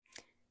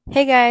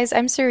Hey guys,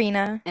 I'm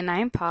Serena. And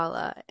I'm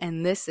Paula,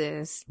 and this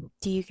is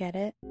Do you get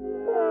it?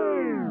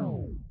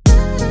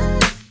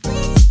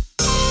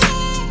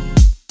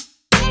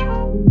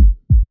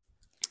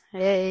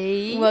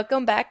 Hey.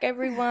 Welcome back,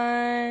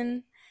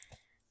 everyone,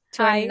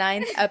 to our Hi.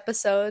 9th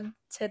episode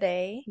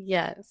today.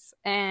 Yes,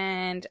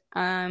 and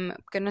I'm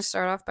gonna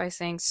start off by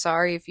saying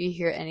sorry if you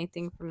hear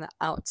anything from the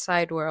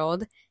outside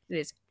world. It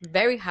is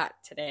very hot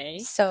today.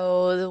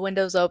 So the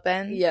window's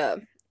open. Yeah,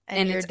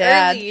 And your it's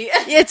dad. early.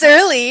 It's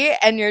early,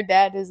 and your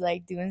dad is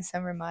like doing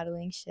some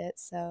remodeling shit.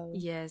 So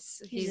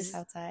Yes, he's he's just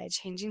outside.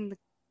 changing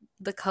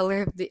the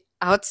color of the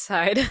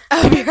outside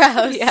Of your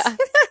house. Yeah.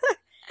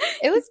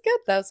 It was good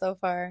though so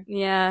far.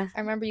 Yeah. I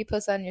remember you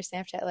posted on your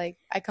Snapchat like,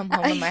 I come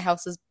home and my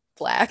house is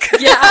black.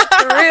 Yeah,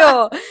 for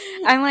real.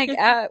 I'm like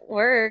at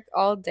work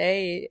all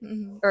day,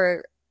 Mhm.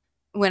 or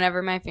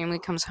whenever my family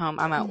comes home,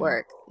 I'm at Mhm.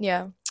 work.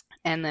 Yeah.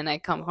 And then I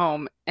come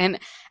home, and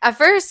at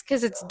first,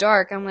 because it's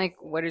dark, I'm like,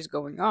 "What is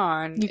going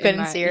on?" You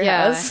couldn't see your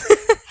yeah. house.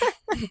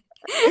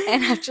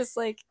 And I'm just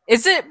like,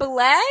 "Is it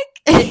black?"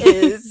 It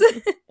is.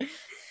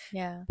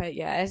 Yeah. But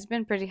yeah, it's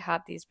been pretty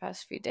hot these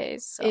past few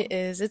days. So. It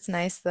is. It's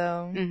nice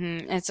though.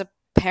 It's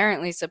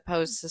apparently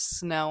supposed to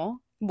snow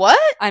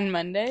What? on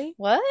Monday.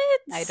 What?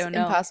 I don't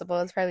know. Impossible.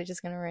 It's probably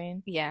just gonna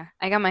rain. Yeah,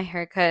 I got my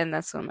hair cut, and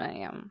that's when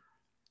my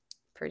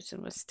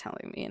person was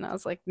telling me, and I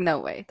was like, "No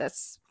way,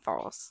 that's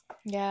false."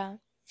 Yeah.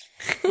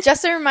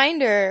 Just a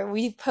reminder,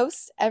 we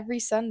post every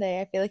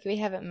Sunday. I feel like we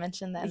haven't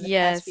mentioned that in the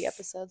past few Yes.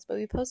 episodes, but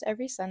we post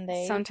every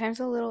Sunday. Sometimes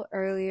a little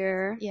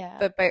earlier. Yeah.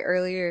 But by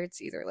earlier, it's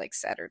either like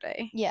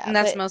Saturday. Yeah, And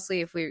that's but- mostly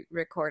if we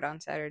record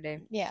on Saturday.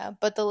 Yeah,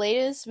 but the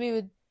latest we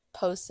would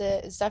post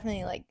it is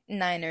definitely like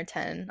 9 or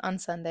 10 on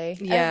Sunday.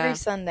 Yeah. Every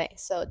Sunday.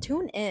 So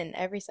tune in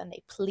every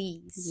Sunday,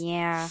 please.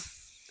 Yeah.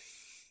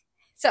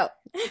 So,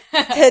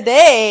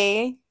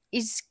 Today,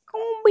 it's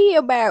going to be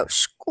about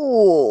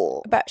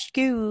school. about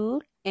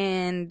school.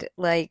 And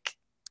like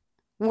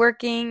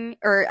working,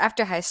 or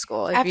after high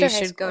school. If After you high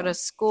should go school. to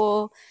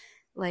school,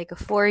 like a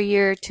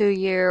 4-year,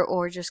 2-year,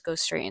 or just go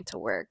straight into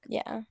work.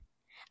 Yeah.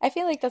 I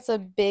feel like that's a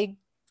big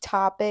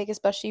topic,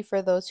 especially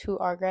for those who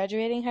are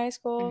graduating high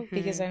school,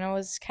 because Mhm. I know it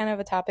was kind of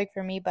a topic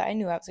for me, but I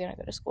knew I was going to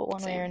go to school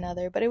one way or Same.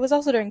 another. But it was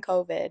also during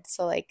COVID.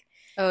 So, like,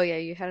 Oh, yeah,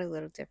 you had a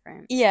little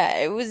different. yeah,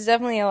 it was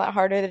definitely a lot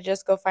harder to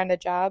just go find a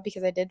job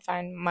because I did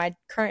find my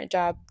current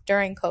job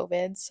during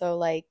COVID. So,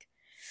 like,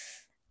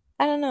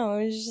 I don't know.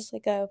 It was just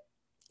like a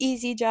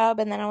easy job.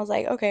 And then I was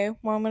like, okay,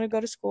 well, I'm going to go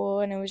to school.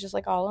 And it was just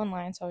like all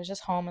online. So I was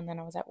just home and then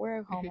I was at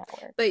work, home Mhm.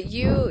 at work. But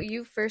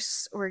you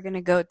first were going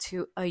to go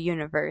to a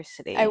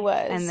university. I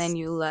was. And then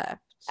you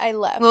left. I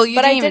left. Well, you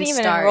but I didn't didn't even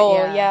even start, enroll,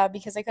 yeah.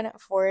 because I couldn't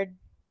afford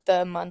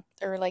the month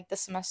or like the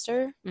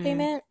semester Mhm.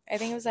 payment. I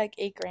think it was like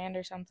 $8,000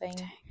 or something.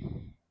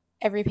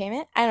 Every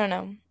payment? I don't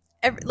know.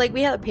 Like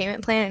we had a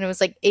payment plan and it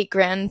was like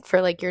 $8,000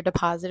 for like your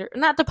deposit, or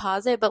not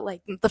deposit, but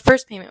like the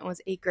first payment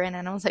was $8,000,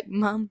 and I was like,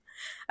 Mom,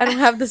 I don't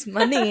have this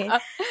money.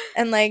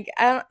 And like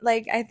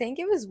I think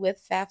it was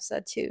with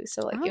FAFSA too.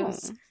 So like Oh.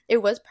 it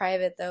was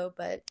private though,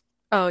 but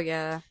Oh,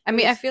 yeah. I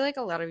mean, I feel like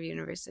a lot of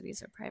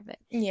universities are private.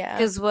 yeah.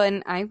 Because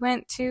when I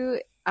went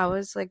to, I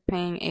was like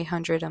paying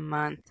 $800 a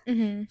month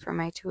Mhm. for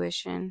my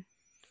tuition.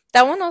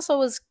 That one also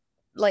was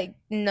like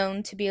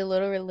known to be a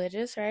little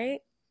religious,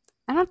 right?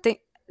 I don't think,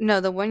 no,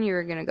 the one you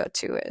were going to go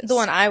to is. The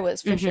one I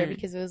was for sure, Mhm.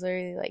 because it was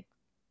literally like,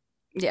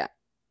 Yeah.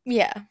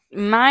 yeah.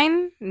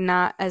 Mine,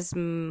 not as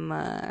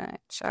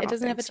much. It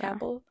doesn't have a so.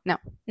 chapel? No.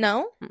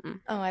 No?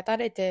 Mm-mm. Oh, I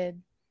thought it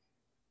did.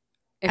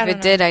 If I it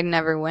don't did, know. I'd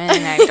never went,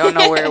 and I don't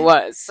know where it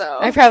was, so.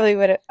 I probably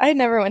would have. I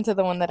never went to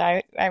the one that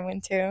I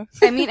went to.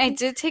 I mean, I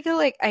did take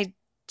I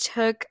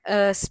took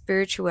a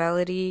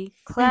spirituality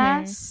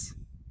class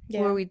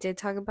Yeah. where we did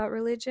talk about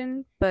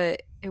religion,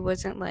 but it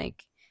wasn't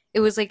like, it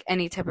was like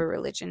any type of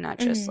religion, not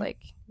just Mhm. like,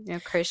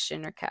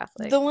 Christian or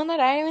Catholic. The one that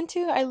I went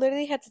to, I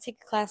literally had to take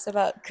a class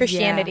about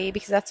Christianity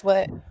because that's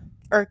what,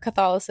 or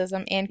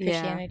Catholicism and Yeah.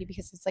 Christianity,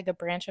 because it's like a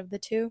branch of the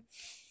two.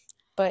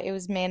 But it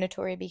was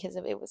mandatory because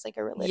it was like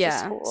a religious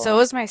Yeah, school. so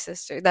was my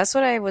sister. That's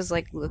what I was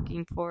like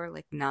looking for,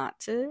 like not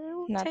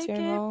to Not take to it,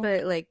 enroll.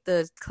 but like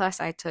the class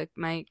I took,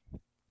 my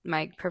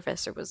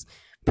professor was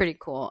pretty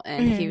cool,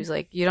 and he Mhm. was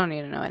like, you don't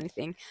need to know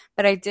anything.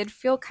 But I did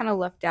feel kind of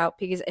left out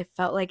because it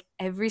felt like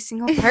every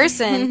single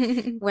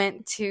person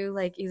went to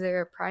like either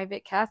a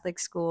private Catholic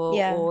school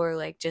Yeah. or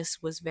like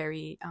just was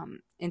very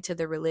into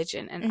the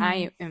religion, and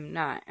I am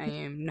not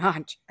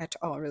at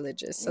all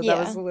religious. So that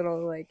was Yeah. a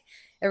little like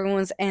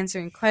everyone's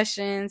answering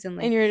questions and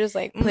like And you're just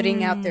like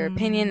putting out their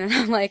opinion, and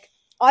I'm like,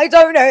 I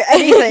don't know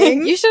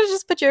anything. You should have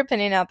just put your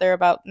opinion out there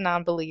about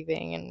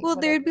non-believing and well,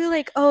 whatever. they'd be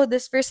like, oh,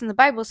 this verse in the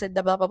Bible said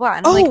blah blah blah,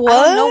 and I'm Oh, like,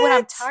 I don't know what I'm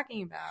what?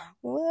 talking about.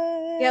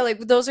 What? Yeah, like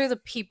those are the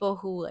people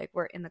who like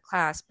were in the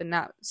class, but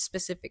not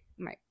specific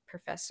my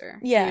professor.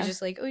 Yeah. He was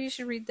just like, oh, you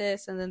should read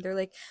this, and then they're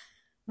like,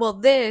 well,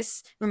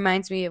 this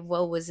reminds me of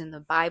what was in the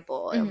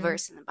Bible, Mhm. a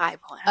verse in the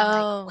Bible, and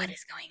I'm Oh. like, what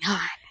is going on?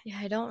 Yeah,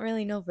 I don't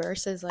really know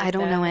verses like I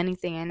don't that. know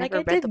anything. I Like never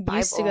I read did the Bible.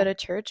 used to go to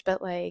church,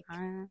 but like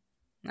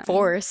No.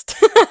 forced.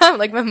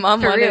 Like my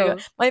mom For wanted to real.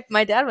 go.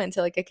 My dad went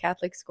to like a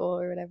Catholic school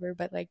or whatever,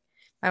 but like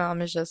My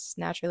mom is just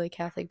naturally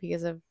Catholic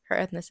because of her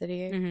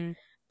ethnicity, Mm-hmm.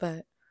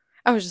 but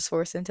I was just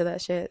forced into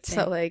that shit. So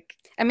Same. like,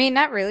 I mean,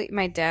 not really.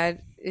 My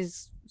dad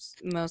is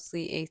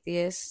mostly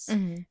atheist,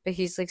 mhm. but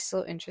he's like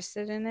still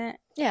interested in it.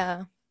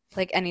 Yeah.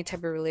 Like any type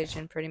of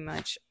religion, pretty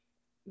much.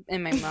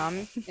 And my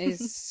mom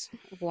is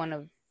one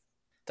of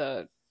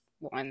the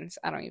ones.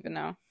 I don't even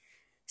know.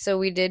 So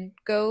we did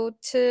go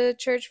to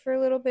church for a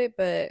little bit,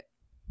 but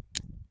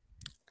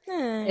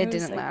it was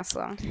didn't like last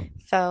long.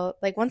 felt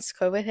like once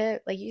COVID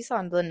hit, like you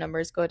saw the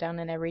numbers go down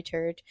in every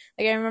church.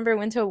 Like I remember I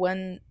went to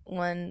one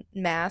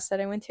mass that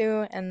I went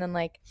to, and then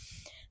like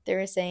they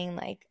were saying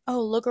like,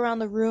 oh, look around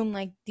the room,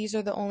 like these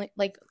are the only,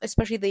 like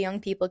especially the young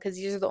people, because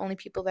these are the only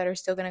people that are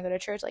still gonna go to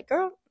church. Like,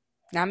 girl,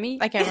 Not me.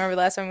 I can't remember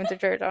the last time I went to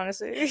church.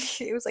 Honestly,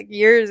 it was like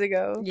years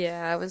ago.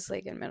 Yeah, I was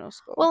like in middle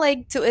school. Well,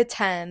 like to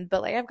attend,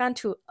 but like I've gone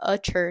to a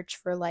church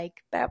for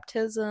like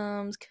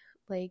baptisms,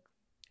 like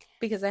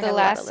because I the had a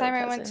lot of last little time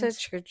I went to cousins.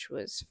 church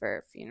was for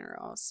a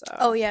funeral, so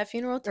Oh yeah,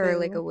 funeral too. or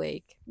like a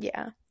wake.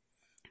 Yeah.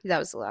 That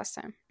was the last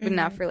time, but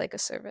not for like a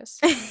service.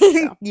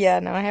 So. Yeah,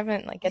 no, I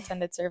haven't like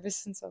attended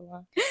service in so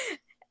long.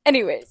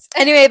 Anyways,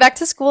 Anyway, back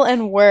to school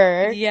and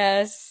work.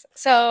 yes.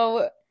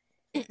 So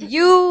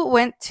you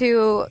went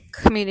to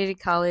community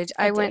college.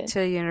 I I went did.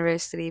 to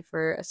university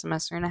for a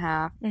semester and a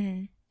half,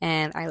 Mm-hmm.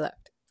 and I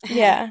left.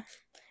 Yeah.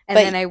 And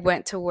But- then I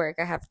went to work.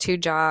 I have 2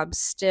 jobs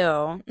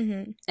still,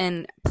 Mm-hmm.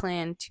 and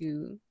plan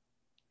to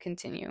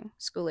continue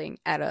schooling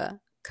at a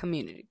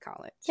community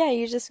college. Yeah,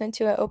 you just went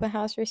to an open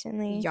house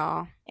recently.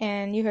 Y'all.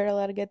 And you heard a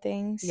lot of good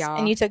things. Yeah.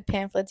 And you took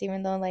pamphlets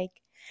even though like,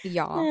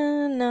 Y'all.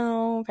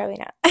 no, probably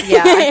not.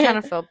 Yeah, I kind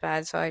of felt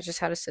bad, so I just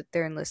had to sit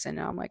there and listen.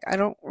 And I'm like, I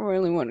don't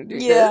really want to do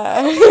this.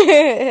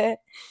 Yeah.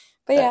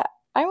 But yeah,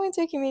 I went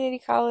to community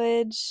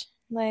college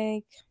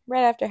like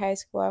right after high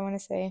school, I want to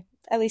say.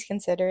 At least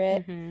consider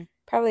it. Mhm.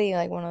 Probably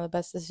like one of the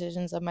best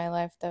decisions of my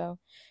life though.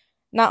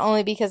 Not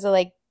only because of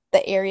like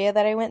the area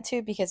that I went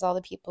to, because all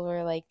the people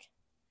were like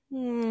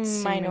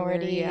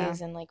minorities yeah.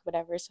 and like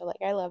whatever, so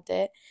like I loved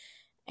it.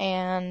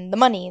 And the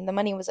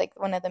money was like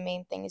one of the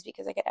main things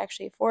because I could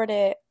actually afford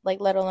it, like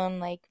let alone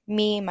like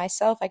me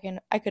myself, I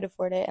could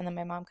afford it, and then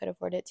my mom could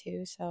afford it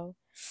too. So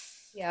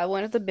Yeah,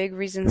 one of the big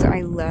reasons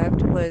I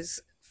left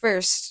was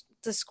first,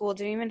 the school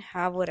didn't even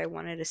have what I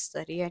wanted to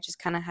study. I just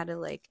kind of had to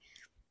like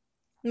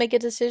make a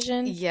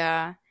decision.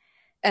 yeah.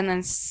 And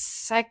then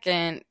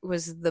second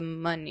was the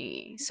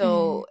money.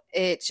 So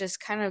it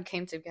just kind of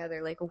came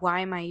together. Like,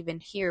 why am I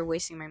even here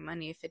wasting my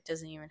money if it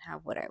doesn't even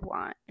have what I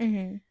want?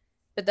 Mm-hmm.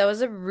 But that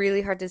was a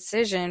really hard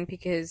decision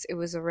because it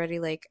was already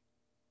like,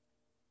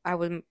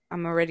 I'm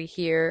already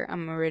here.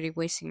 I'm already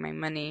wasting my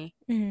money.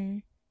 Mm-hmm.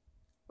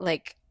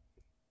 Like,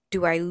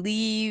 do I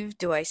leave?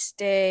 Do I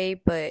stay?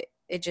 But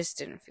it just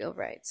didn't feel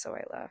right, so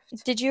I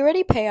left. Did you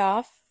already pay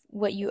off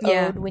what you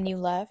Yeah. owed when you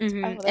left?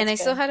 Mm-hmm. Oh, And I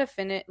that's still good. had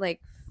to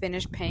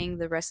finish paying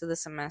the rest of the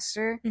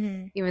semester,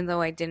 Mm-hmm. even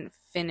though I didn't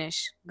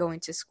finish going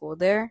to school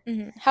there.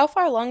 Mm-hmm. How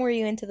far along were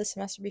you into the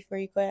semester before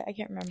you quit? I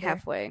can't remember.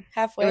 Halfway.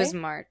 Halfway? It was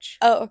March.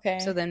 Oh, okay.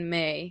 So then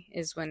May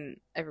is when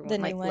everyone the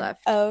like new one.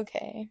 left. Oh,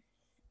 okay.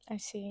 I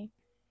see.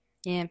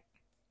 Yeah.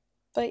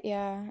 But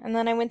yeah, and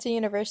then I went to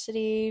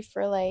university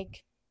for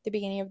like the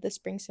beginning of the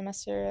spring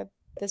semester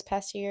this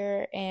past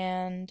year,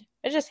 and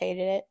I just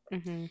hated it.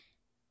 Mm-hmm.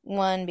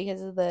 One,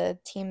 because of the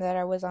team that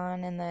I was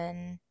on, and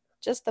then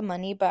just the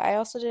money, but I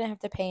also didn't have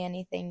to pay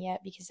anything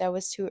yet because that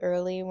was too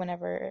early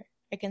whenever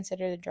I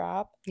considered a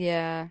drop.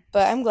 Yeah.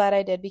 But I'm glad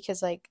I did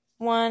because, like,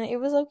 one, it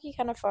was low-key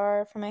kind of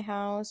far from my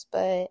house,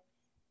 but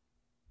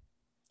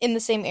in the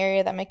same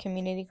area that my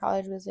community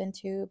college was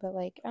into. But,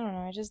 like, I don't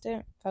know, I just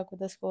didn't fuck with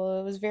the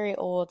school. It was very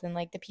old, and,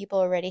 like, the people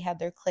already had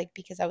their clique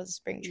because I was a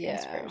spring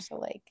transfer. Yeah. So,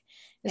 like,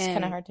 it's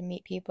kind of hard to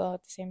meet people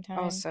at the same time.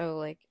 Also,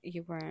 like,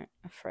 you weren't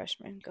a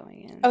freshman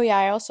going in. Oh, yeah,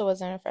 I also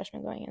wasn't a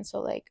freshman going in. So,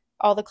 like,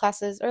 all the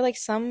classes, or, like,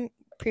 some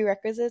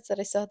prerequisites that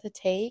I still had to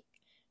take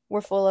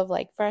were full of,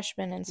 like,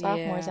 freshmen and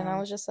sophomores. And I Yeah.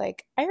 was just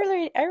like, I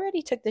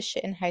already took this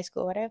shit in high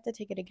school. Why do I have to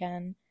take it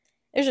again?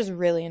 It was just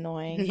really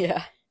annoying.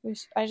 Yeah.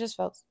 I just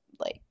felt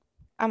like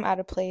I'm out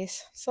of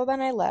place. So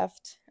then I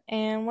left.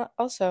 And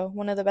also,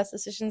 one of the best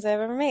decisions I've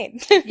ever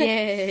made.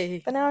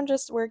 Yay. But now I'm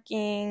just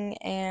working,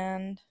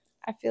 and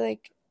I feel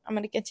like I'm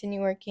going to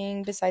continue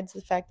working, besides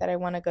the fact that I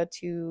want to go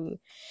to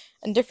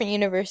a different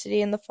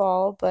university in the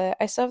fall. But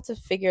I still have to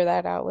figure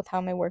that out with how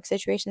my work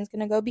situation is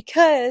going to go,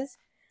 because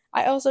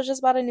I also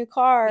just bought a new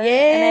car.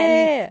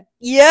 Yeah. And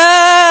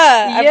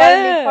I bought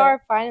a new Yeah.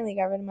 car. Finally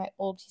got rid of my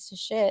old piece of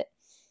shit.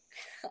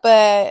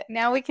 But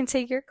Now we can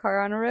take your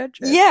car on a road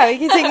trip. yeah, you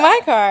can take my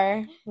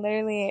car.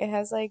 Literally, it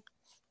has like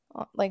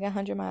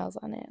 100 miles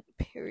on it.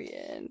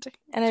 Period.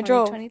 And I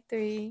drove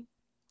 2023.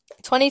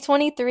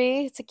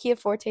 2023. It's a Kia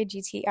Forte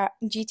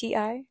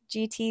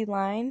GT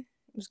line.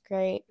 It was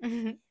great.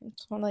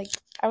 It's one, like,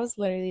 I was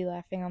literally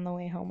laughing on the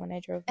way home when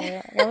I drove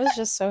there. I was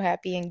just so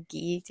happy and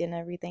geeked and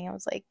everything. I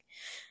was like,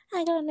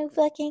 I got a new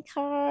fucking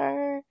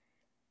car.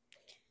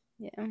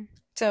 Yeah.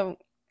 So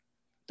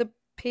the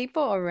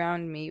people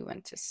around me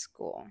went to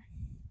school.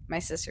 My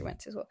sister went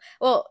to school.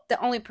 Well, the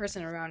only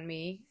person around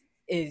me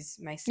is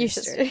my Your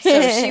sister. sister.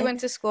 So she went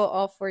to school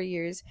all 4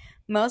 years.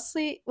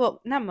 Mostly,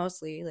 well, not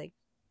mostly, like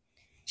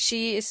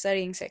she is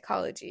studying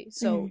psychology.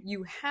 So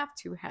you have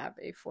to have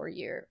a 4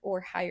 year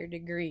or higher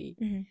degree.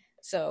 Mhm.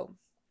 So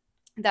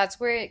that's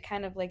where it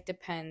kind of like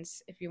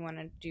depends if you want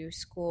to do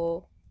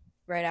school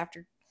right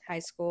after high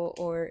school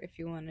or if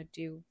you want to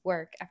do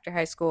work after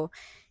high school,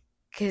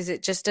 because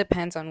it just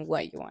depends on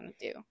what you want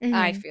to do.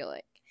 I feel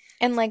like.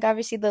 And like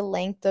obviously the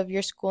length of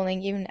your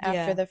schooling, even after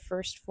Yeah. the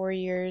first 4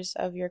 years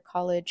of your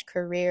college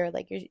career,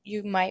 like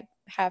you might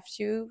have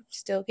to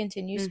still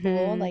continue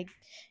school, like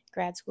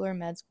grad school or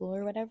med school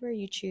or whatever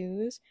you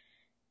choose.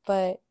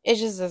 But it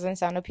just doesn't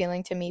sound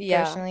appealing to me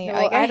personally.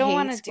 Well, Like I don't hate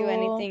want to do school.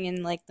 anything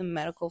in like the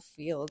medical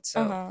field,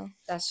 so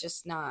that's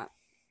just not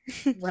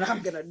what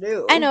I'm gonna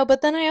do. I know,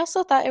 but then I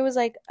also thought it was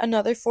like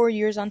another 4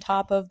 years on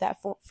top of that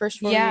first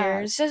 4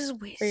 years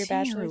for your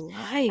bachelor's.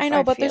 Life, I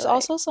know, but there's like.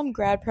 also some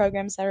grad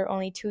programs that are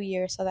only 2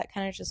 years, so that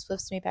kind of just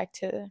flips me back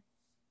to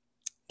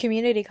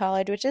community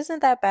college, which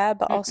isn't that bad,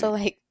 but also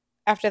like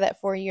after that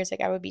 4 years,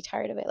 like I would be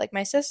tired of it. Like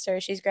my sister,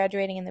 she's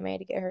graduating in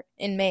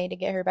May to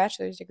get her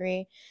bachelor's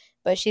degree,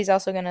 but she's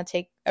also gonna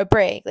take a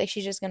break. Like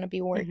she's just gonna be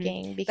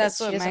working because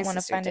she doesn't want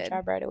to find a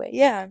job right away.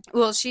 Yeah.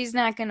 Well, she's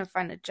not gonna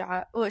find a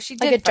job. Well, she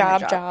did like a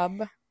find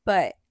job,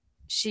 but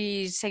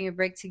she's taking a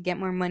break to get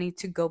more money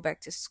to go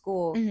back to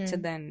school to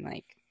then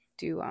like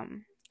do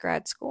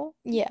grad school.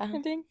 Yeah,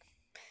 I think.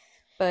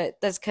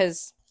 But that's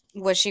because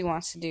what she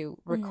wants to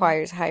do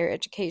requires higher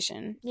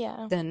education.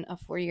 Yeah. Than a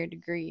 4-year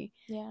degree.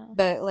 Yeah.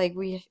 But like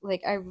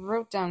I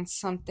wrote down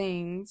some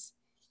things,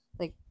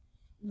 like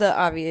the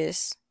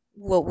obvious.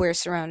 Well, we're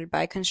surrounded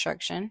by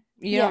construction.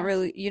 You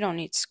don't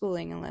need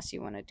schooling unless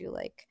you want to do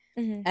like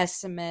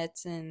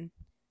estimates and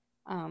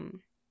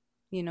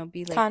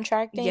be like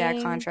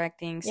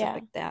contracting stuff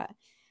like that.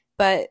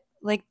 But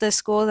like the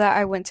school that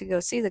I went to go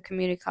see, the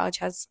community college,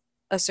 has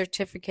a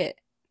certificate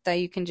that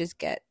you can just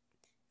get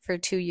for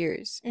 2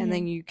 years, and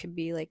then you can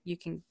be like, you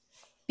can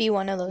be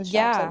one of those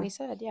jobs that we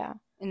said,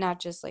 and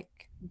not just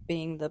like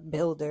being the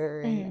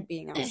builder and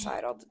being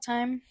outside all the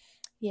time.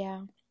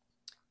 Yeah.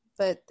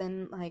 But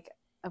then like,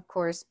 of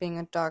course, being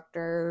a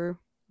doctor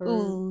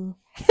or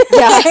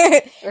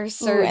or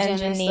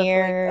surgeon,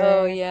 engineer,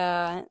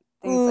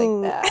 things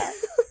like that.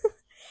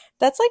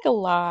 That's like a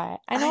lot.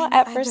 I know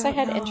at first I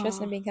had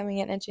interest in becoming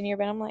an engineer,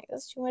 but I'm like,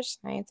 that's too much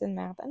science and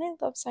math. And I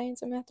love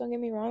science and math, don't get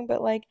me wrong,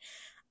 but like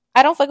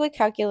I don't fuck with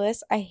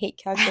calculus. I hate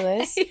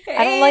calculus.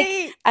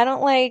 I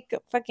don't like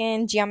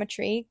fucking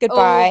geometry.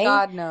 Goodbye. Oh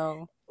God,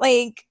 no.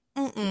 Like,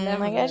 never.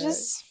 Like I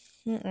just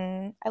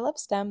I love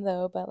STEM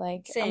though, but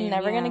like I'm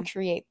never gonna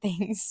create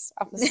things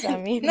off of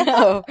STEM, you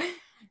know.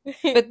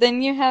 But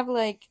then you have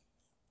like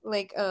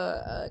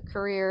a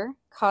career,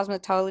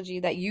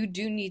 cosmetology, that you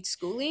do need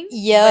schooling.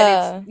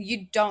 Yeah, but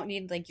you don't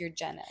need like your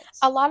gen eds.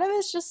 A lot of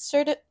it's just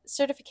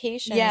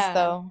certifications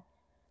though,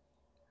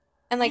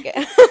 and like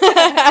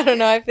I don't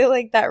know. I feel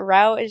like that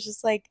route is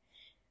just like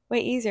way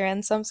easier,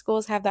 and some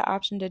schools have the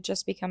option to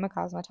just become a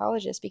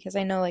cosmetologist, because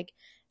I know like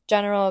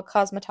general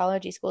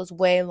cosmetology school is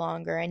way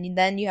longer, and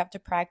then you have to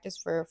practice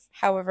for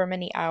however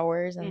many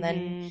hours and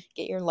then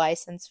get your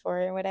license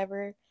for it or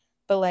whatever.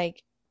 But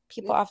like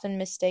people often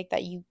mistake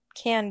that you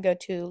can go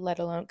to, let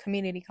alone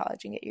community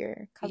college, and get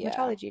your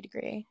cosmetology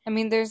degree. I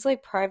mean, there's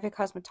like private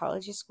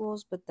cosmetology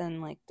schools, but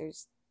then like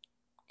there's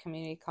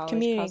community college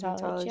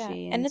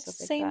cosmetology, and it's the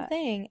same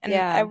thing. And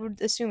I would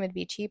assume it'd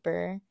be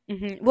cheaper.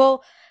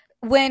 Well,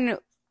 when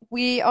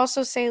we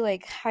also say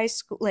like high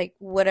school, like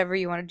whatever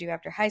you want to do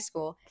after high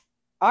school,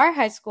 our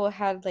high school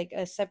had like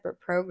a separate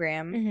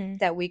program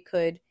that we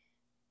could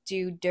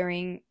do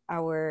during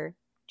our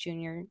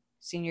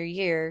senior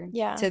year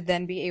to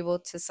then be able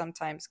to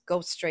sometimes go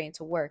straight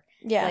into work.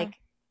 Like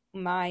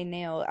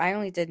I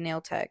only did nail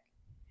tech,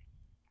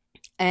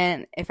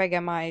 and if I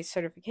get my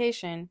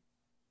certification,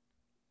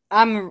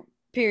 I'm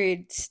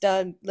period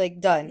done.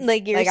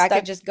 Like you're like stuck. I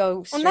could just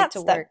go straight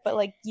to work, but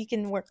like you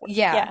can work.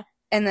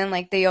 And then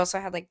like they also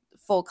had like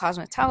full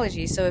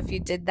cosmetology, so if you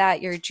did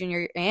that your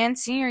junior and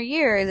senior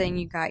year, then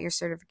you got your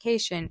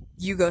certification,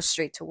 you go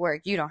straight to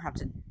work. You don't have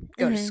to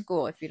go to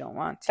school if you don't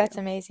want to. That's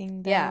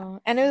amazing though.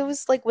 And it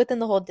was like within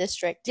the whole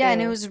district too.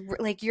 And it was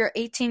like you're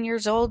 18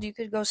 years old, you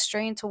could go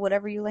straight into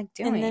whatever you like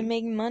doing and then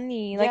make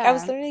money. Like I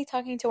was literally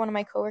talking to one of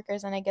my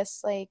coworkers, and I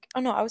guess like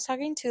I was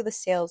talking to the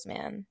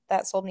salesman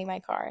that sold me my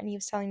car, and he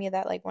was telling me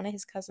that like one of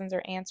his cousins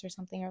or aunts or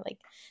something, or like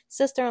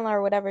sister-in-law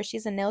or whatever,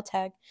 she's a nail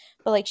tech,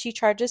 but like she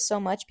charges so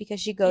much because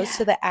she goes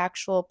to the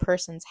actual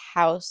person's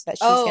house that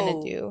she's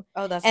gonna do.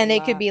 And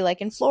it could be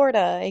like in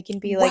Florida, it can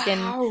be like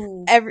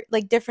in every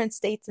like different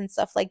states and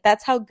stuff. Like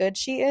that's how good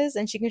she is,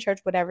 and she can charge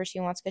whatever she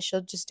wants because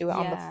she'll just do it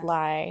on the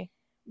fly.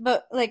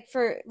 But like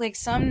for like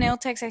some nail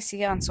techs I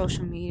see on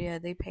social media,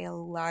 they pay a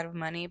lot of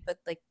money, but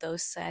like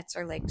those sets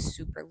are like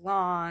super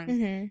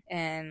long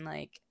and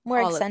like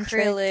more all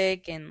eccentric.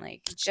 Acrylic and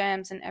like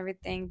gems and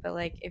everything. But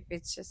like if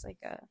it's just like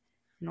a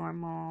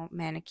normal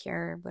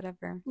manicure or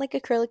whatever, like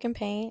acrylic and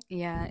paint,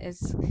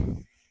 it's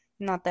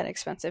not that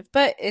expensive,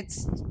 but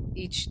it's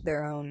each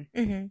their own.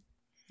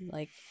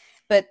 Like,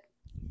 but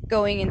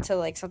going into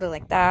like something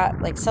like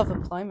that, like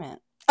self-employment.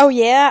 Oh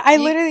yeah, I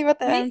You- literally wrote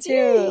that me down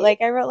too. too.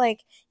 Like I wrote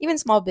like even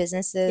small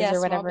businesses or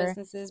Small whatever.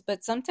 businesses,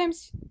 but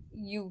sometimes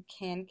you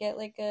can get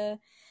like a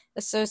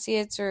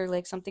associates or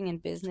like something in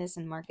business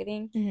and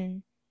marketing. Hmm.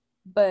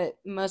 But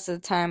most of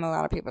the time, a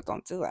lot of people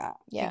don't do that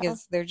Yeah.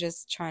 because they're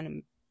just trying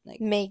to like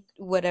Make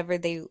whatever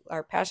they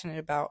are passionate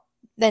about,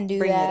 then do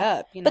bring that.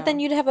 it up. But then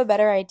you'd have a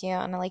better idea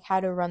on like how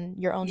to run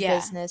your own Yeah.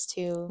 business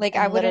too. Like,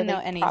 and I wouldn't know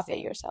literally profit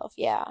anything. yourself.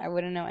 Yeah. I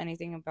wouldn't know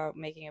anything about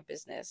making a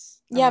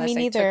business. Yeah, unless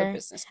me I took neither. a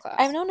business class.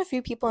 I've known a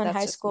few people in That's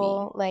high just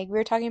school. Like we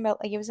were talking about,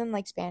 like it was in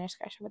like Spanish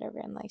class or whatever,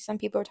 and like some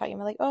people were talking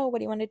about like, oh, what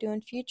do you want to do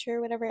in future,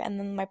 or whatever. And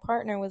then my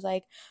partner was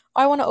like,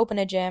 oh, I want to open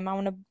a gym. I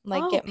want to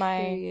like get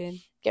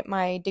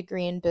my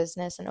degree in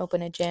business and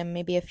open a gym,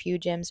 maybe a few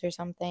gyms or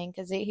something,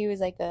 because he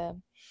was like a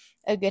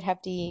good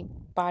hefty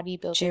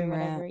bodybuilder Gym or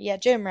whatever. rat. Yeah,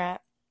 gym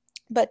rat.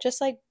 But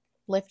just like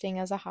lifting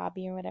as a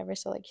hobby or whatever.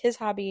 So like his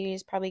hobby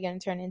is probably going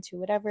to turn into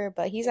whatever,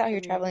 but he's out here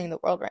traveling the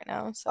world right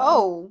now. So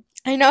Oh,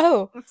 I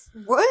know.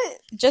 what?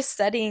 Just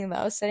studying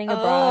though, studying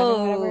abroad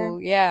and whatever. Oh,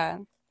 yeah.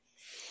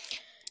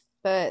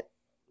 But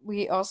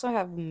we also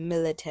have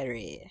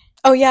military.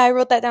 Oh yeah, I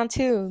wrote that down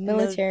too.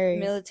 Military.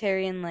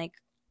 Military and like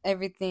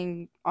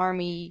everything,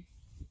 Army,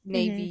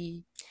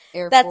 Navy,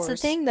 Air That's Force. the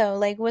thing though,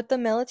 like with the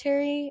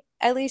military,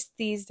 at least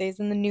these days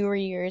in the newer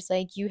years,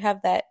 like you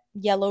have that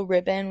yellow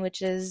ribbon,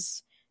 which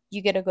is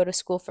you get to go to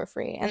school for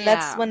free. And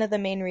that's Yeah. one of the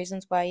main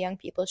reasons why young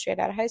people straight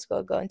out of high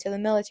school go into the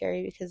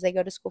military, because they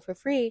go to school for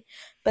free.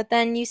 But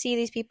then you see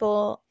these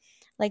people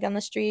like on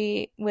the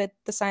street with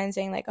the sign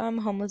saying like, oh, I'm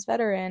a homeless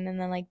veteran, and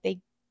then like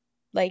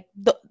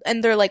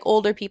and they're like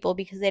older people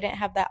because they didn't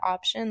have that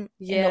option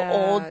in the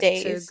old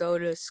days to go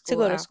to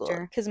school.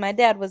 After. because my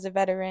dad was a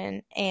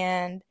veteran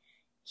and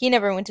he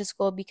never went to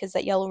school because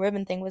that yellow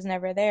ribbon thing was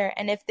never there.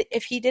 And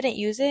if he didn't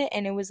use it,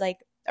 and it was like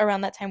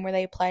around that time where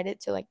they applied it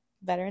to like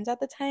veterans at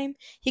the time,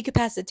 he could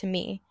pass it to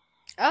me,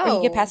 or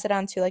he could pass it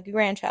on to like a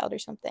grandchild or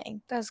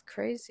something. That's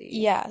crazy.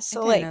 Yeah,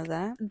 so I like didn't know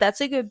that.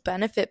 that's a good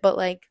benefit, but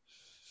like,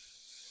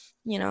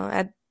 you know,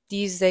 at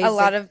these days A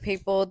lot of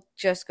people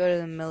just go to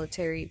the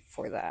military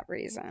for that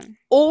reason.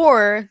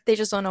 or they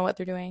just don't know what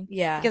they're doing.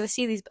 Yeah. Because I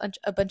see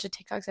a bunch of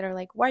TikToks that are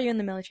like, why are you in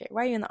the military?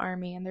 Why are you in the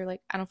army? And they're like,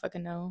 I don't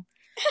fucking know.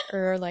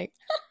 Or like,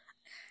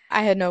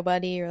 I had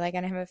nobody, or like I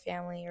didn't have a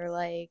family, or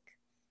like,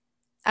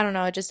 I don't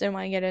know, I just didn't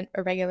want to get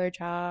a regular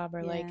job,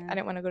 or like I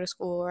didn't want to go to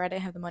school, or I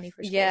didn't have the money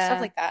for school,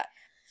 stuff like that.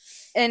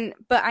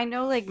 But I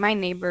know like my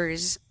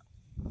neighbors,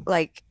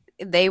 like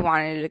they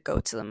wanted to go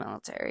to the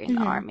military and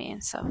the army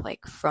and stuff,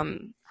 like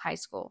from high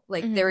school.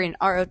 Like they were in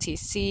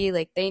ROTC,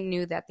 like they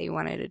knew that they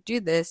wanted to do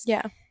this.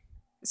 Yeah.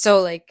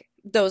 So like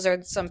those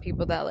are some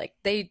people that like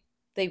they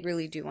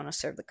really do want to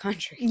serve the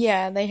country.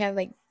 Yeah, they have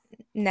like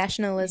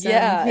nationalism.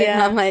 Yeah.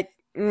 And I'm like,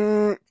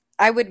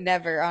 I would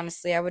never,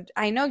 honestly.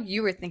 I know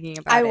you were thinking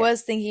about it. I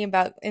was thinking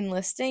about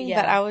enlisting,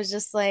 but I was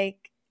just like,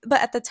 but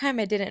at the time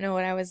I didn't know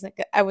what I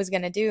was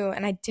gonna do,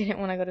 and I didn't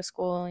want to go to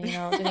school. You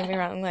know, don't get me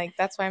wrong. Like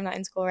that's why I'm not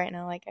in school right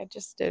now. Like I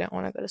just didn't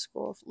want to go to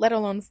school, let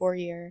alone 4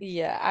 years.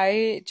 Yeah,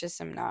 I just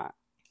am not.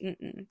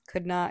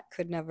 Could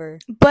never.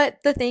 But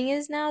the thing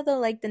is now though,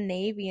 like the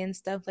Navy and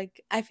stuff,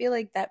 like I feel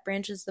like that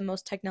branch is the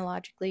most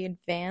technologically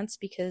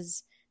advanced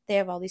because they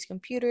have all these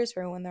computers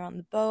for when they're on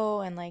the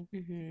boat, and like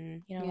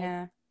you know,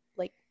 yeah,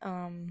 like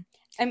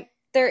and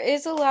there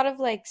is a lot of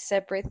like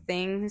separate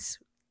things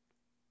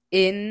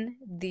in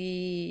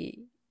the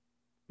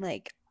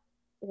like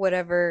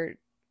whatever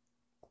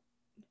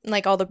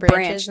like all the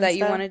branch that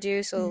you stuff. want to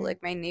do. So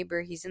like my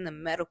neighbor, he's in the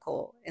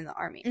medical in the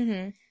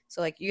army. So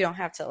like you don't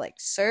have to like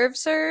serve.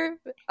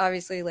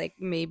 Obviously, like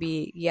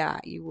maybe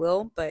you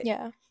will, but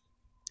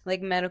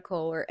like medical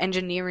or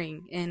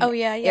engineering in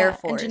Air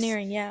Force.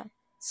 Engineering,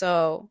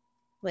 So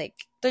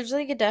like there's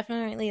like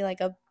definitely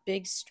like a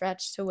big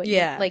stretch to what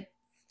like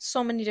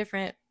so many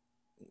different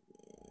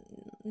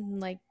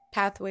like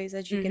pathways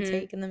that you can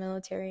take in the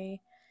military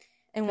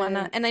and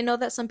whatnot. And I know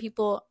that some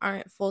people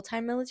aren't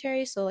full-time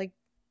military, so like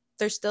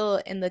they're still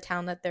in the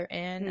town that they're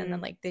in, and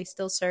then like they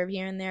still serve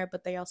here and there,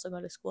 but they also go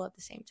to school at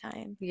the same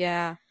time.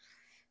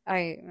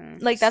 I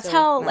like that's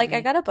how like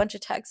I got a bunch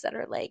of texts that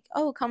are like,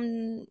 oh,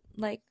 come,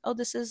 like, oh,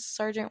 this is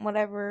Sergeant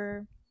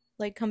whatever,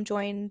 like come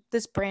join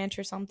this branch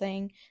or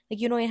something. Like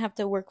you don't even have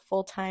to work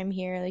full-time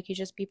here, like you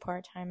just be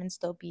part-time and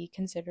still be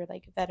considered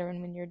like a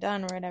veteran when you're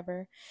done or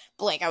whatever.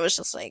 But like I was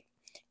just like,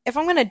 if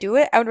I'm gonna do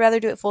it, I would rather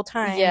do it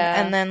full-time,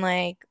 and then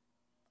like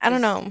I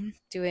don't know,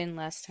 do it in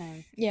less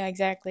time. Yeah,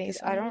 exactly.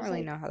 So I don't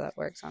really know how that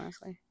works,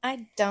 honestly.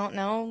 I don't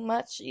know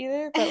much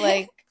either, but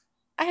like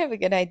I have a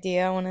good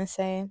idea, I want to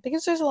say,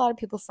 because there's a lot of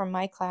people from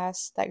my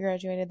class that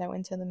graduated that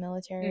went to the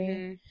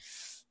military.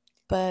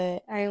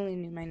 But I only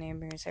knew my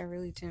neighbors. I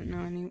really didn't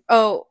know any.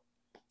 Oh,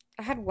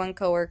 I had one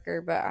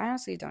coworker, but I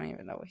honestly don't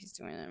even know what he's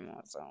doing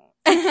anymore. So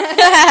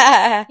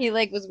he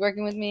like was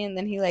working with me, and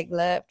then he like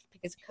left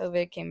because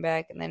COVID came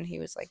back, and then he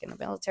was like in the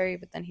military,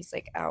 but then he's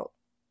like out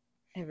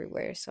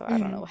everywhere, so I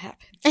don't know what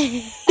happened.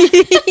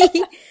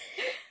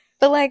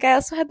 But like I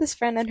also had this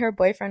friend and her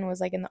boyfriend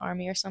was like in the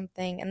army or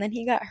something, and then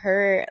he got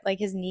hurt, like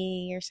his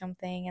knee or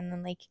something, and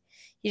then like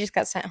he just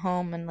got sent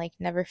home and like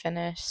never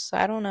finished. So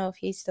I don't know if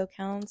he still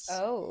counts.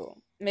 Oh,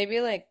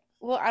 maybe like,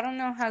 well, I don't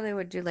know how they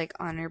would do like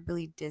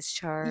honorably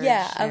discharged.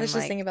 Yeah, I and was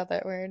just like, thinking about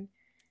that word.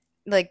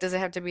 like, does it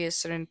have to be a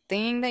certain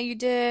thing that you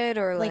did,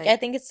 or Like I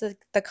think it's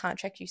the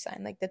contract you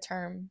sign, like the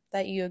term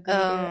that you agree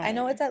to. I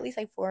know Oh. it's at least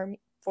like 4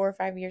 or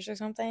 5 years or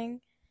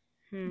something,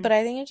 Hmm. but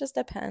I think it just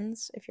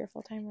depends if you're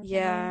full time or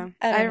Yeah, part-time.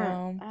 I don't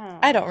know.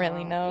 I don't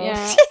really know.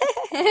 Yeah,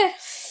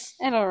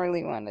 I don't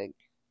really want to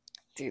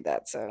do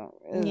that, so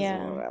it's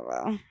Yeah.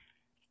 whatever.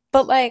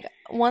 But like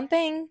one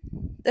thing,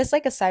 it's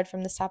like aside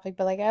from this topic,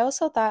 but like I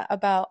also thought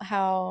about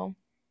how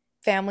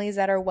families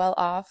that are well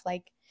off,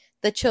 like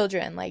the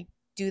children, like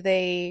do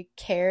they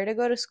care to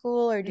go to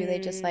school or do they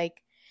just Mm.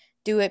 like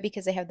do it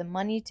because they have the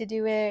money to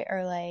do it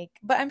or like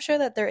but I'm sure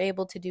that they're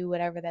able to do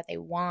whatever that they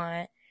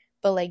want.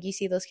 But like you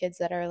see those kids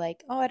that are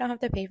like, "Oh, I don't have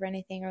to pay for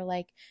anything," or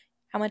like,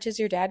 "How much is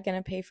your dad going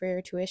to pay for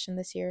your tuition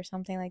this year?" or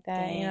something like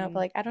that, you know? Dang. But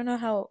like I don't know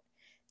how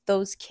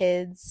those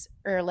kids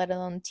or let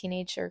alone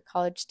teenage or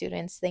college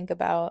students think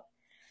about,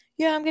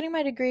 yeah, I'm getting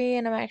my degree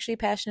and I'm actually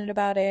passionate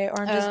about it,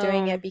 or I'm just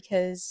doing it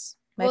because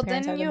my Well,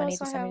 parents then have the you money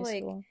also to send me have to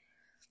school.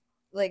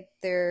 like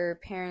their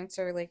parents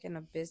are like in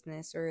a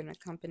business or in a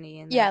company,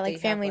 and Yeah, like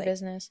like they have family like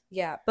business.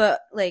 yeah,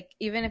 but like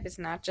even if it's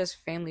not just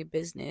family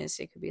business,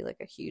 it could be like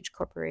a huge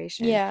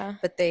corporation. Yeah,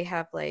 But they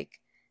have like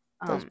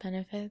those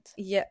benefits.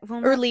 yeah, well,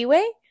 Or not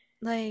leeway?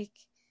 like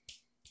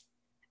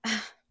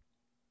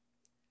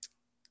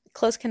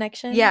Close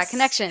connections? yeah,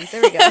 connections.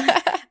 There we go.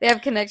 They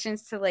have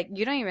connections to like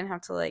you don't even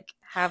have to like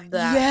have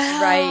that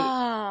right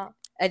Yeah.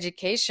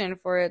 education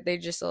for it. They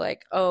just are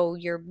like, oh,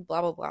 you're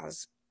blah blah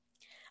blah's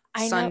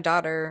I son, know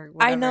daughter,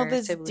 I know whatever,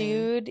 this sibling.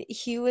 dude.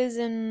 He was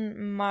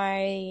in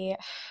my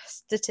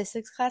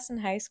statistics class in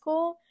high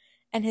school,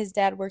 and his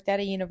dad worked at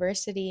a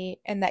university,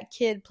 and that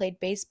kid played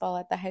baseball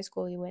at the high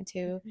school he went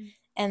to.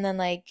 And then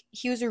like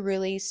he was a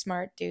really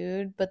smart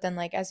dude, but then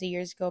like as the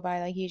years go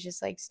by, like he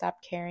just like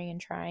stopped caring and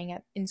trying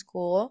at in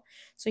school.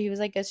 So he was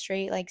like a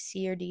straight like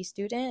C or D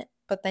student,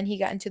 but then he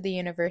got into the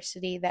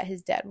university that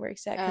his dad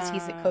works at because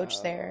he's the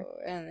coach there.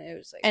 And it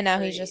was like And now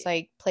free. he's just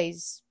like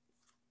plays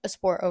a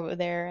sport over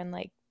there and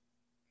like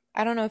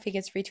I don't know if he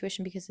gets free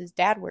tuition because his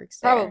dad works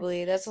there.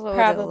 Probably that's what a lot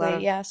Probably,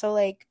 of yeah. So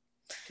like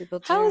people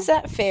do. how is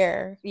that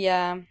fair?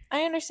 Yeah,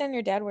 I understand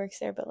your dad works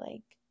there, but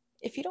like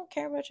if you don't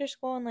care about your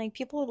school and like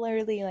people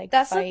literally like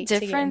that's the fight to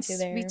get difference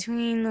into there.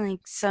 between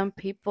like some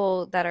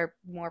people that are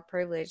more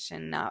privileged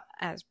and not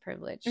as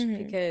privileged. Mhm.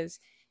 Because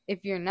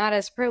if you're not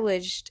as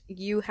privileged,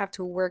 you have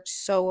to work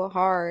so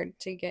hard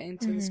to get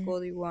into the Mhm.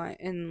 school you want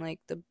and like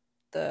the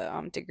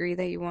degree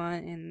that you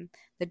want and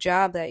the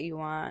job that you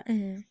want.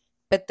 Mhm.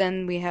 But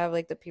then we have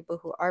like the people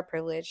who are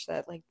privileged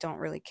that like don't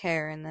really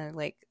care and they're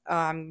like, oh,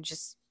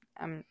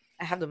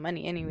 I have the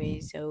money anyway,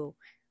 so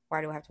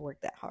why do I have to work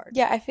that hard?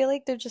 Yeah, I feel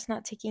like they're just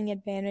not taking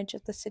advantage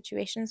of the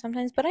situation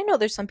sometimes. But I know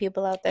there's some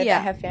people out there Yeah.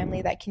 that have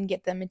family that can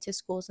get them into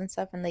schools and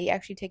stuff, and they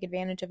actually take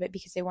advantage of it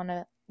because they want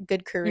a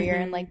good career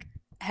and Mhm. like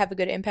have a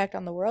good impact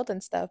on the world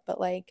and stuff. But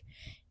like,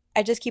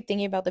 I just keep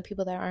thinking about the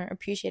people that aren't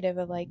appreciative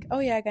of like, oh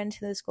yeah, I got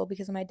into this school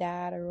because of my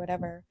dad or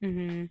whatever,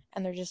 Mm-hmm.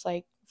 and they're just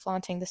like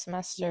flaunting the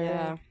semester.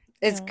 Yeah,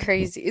 it's Yeah.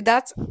 crazy.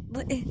 That's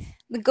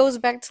it goes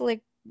back to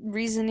like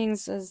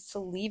reasonings as to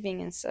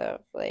leaving and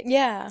stuff. Like,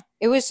 Yeah.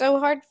 it was so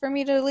hard for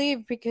me to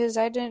leave because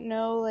I didn't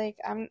know like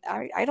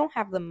I don't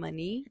have the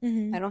money.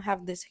 Mhm. I don't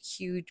have this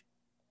huge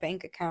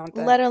bank account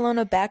that, Let alone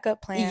a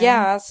backup plan.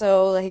 yeah,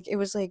 so like it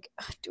was like,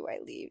 ugh, do I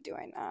leave? Do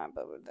I not?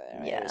 But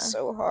it Yeah. was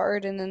so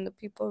hard, and then the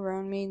people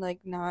around me like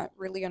not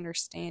really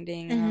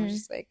understanding, and I was Mhm.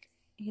 just like,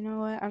 you know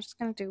what? I'm just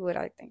gonna do what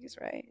I think is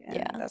right, and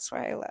Yeah. that's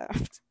why I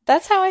left.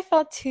 That's how I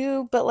felt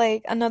too, but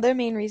like another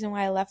main reason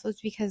why I left was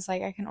because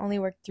like I can only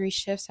work 3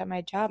 shifts at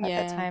my job at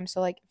Yeah. that time. So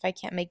like if I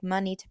can't make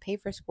money to pay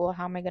for school,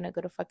 how am I gonna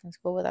go to fucking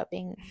school without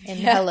being in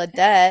Yeah. hella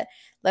debt,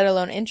 let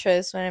alone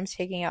interest when I'm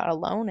taking out a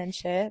loan and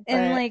shit.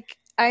 And But like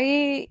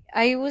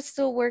I was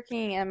still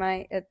working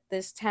at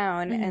this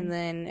town, Mhm. and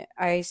then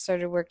I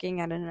started working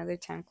at another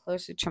town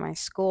closer to my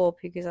school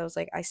because I was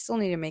like, I still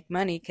need to make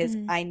money because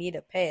Mhm. I need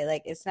to pay.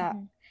 Like, it's not,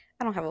 Mhm.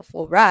 I don't have a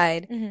full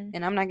ride, Mhm.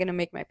 and I'm not gonna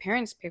make my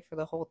parents pay for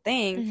the whole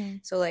thing. Mhm.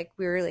 So like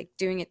we were like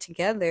doing it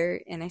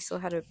together, and I still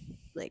had to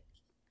like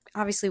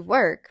obviously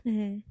work.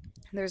 Mhm.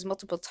 There was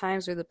multiple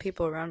times where the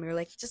people around me were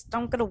like, just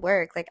don't go to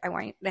work. Like, I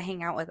want you to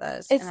hang out with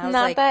us. It's And I was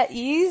not like, that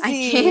easy. I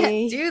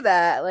can't do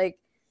that. Like,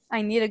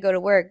 I need to go to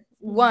work.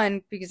 Mhm.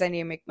 One, because I need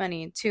to make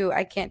money, and two,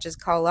 I can't just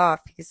call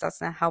off because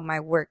that's not how my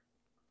work,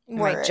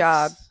 my Works.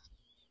 job,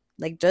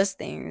 like does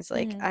things.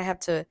 Like, Mhm. I have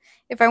to,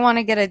 if I want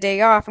to get a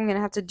day off, I'm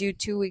gonna have to do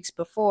 2 weeks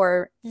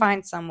before, Mhm.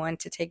 find someone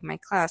to take my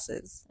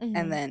classes, Mhm.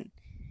 and then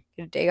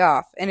get a day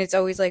off. And it's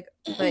always like,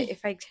 but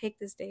if I take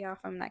this day off,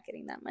 I'm not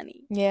getting that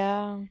money.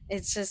 Yeah.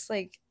 It's just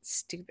like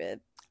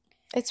stupid.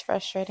 It's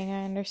frustrating,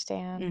 I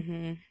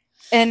understand.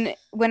 And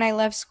when I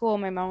left school,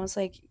 my mom was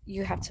like,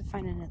 you have to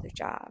find another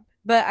job.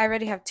 But I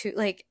already have two.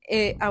 Like,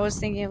 I was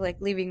thinking of like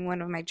leaving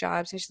one of my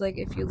jobs, and she's like,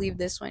 if you leave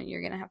this one,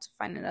 you're gonna have to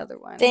find another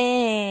one.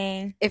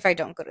 Dang. If I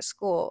don't go to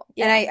school.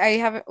 Yeah. And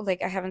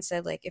I haven't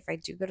said like if I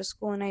do go to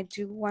school and I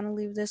do want to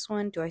leave this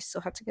one, do I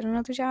still have to get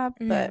another job?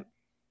 Mhm. But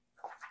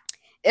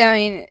I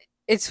mean,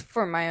 it's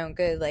for my own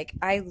good. Like,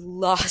 I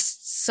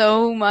lost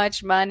so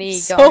much money going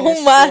to So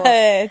school.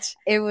 much.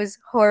 It was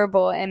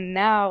horrible. And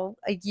now,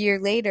 a year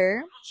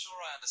later, I'm not sure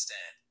I understand.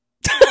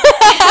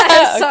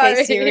 Sorry.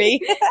 Okay,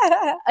 Siri.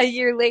 a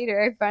year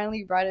later, I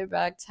finally brought it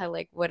back to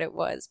like what it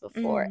was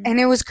before. Mhm. And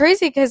it was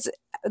crazy because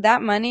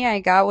that money I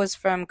got was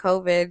from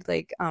COVID,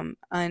 like Your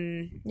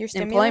stimulus?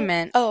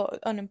 unemployment. Oh,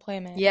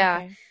 unemployment. Yeah.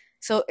 Okay.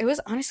 So it was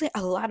honestly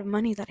a lot of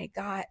money that I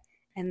got,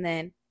 and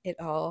then it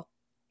all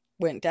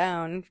went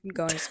down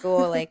going to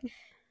school, like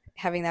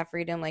having that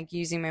freedom, like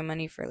using my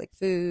money for like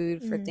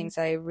food, for Mhm. things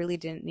that I really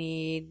didn't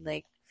need,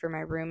 like for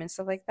my room and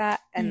stuff like that.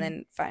 And Mhm.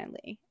 then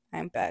finally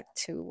I'm back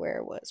to where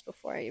it was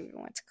before I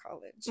even went to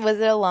college. Was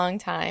it a long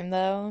time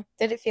though?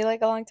 Did it feel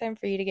like a long time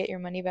for you to get your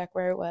money back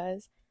where it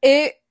was?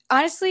 It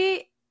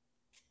honestly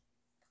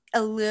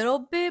a little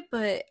bit,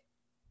 but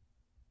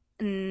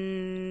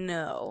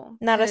no.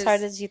 Not as hard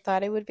 'Cause- as you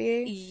thought it would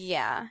be?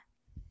 Yeah.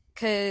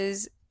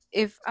 Because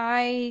if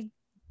I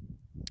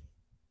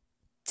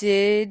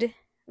did,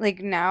 like,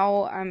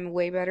 now I'm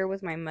way better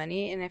with my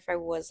money, and if I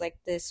was like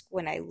this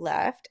when I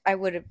left, I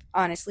would have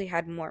honestly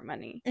had more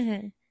money.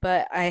 Mm-hmm.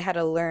 But I had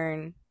to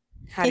learn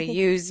how to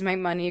use my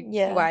money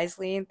Yeah.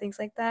 wisely and things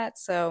like that.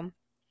 So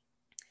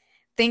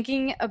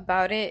thinking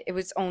about it, it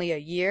was only a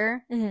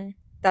year. Mm-hmm.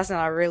 That's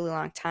not a really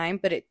long time,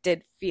 but it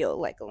did feel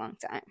like a long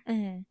time.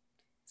 Mm-hmm.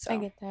 So I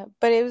get that.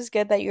 But it was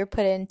good that you were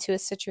put into a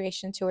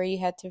situation to where you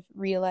had to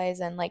realize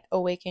and like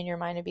awaken your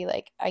mind and be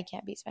like, I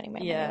can't be spending my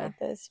money Yeah. like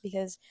this,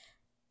 because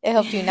it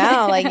helped you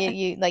now. Like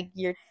you like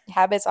your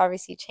habits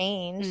obviously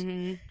changed.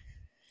 Mhm.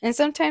 And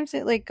sometimes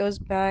it like goes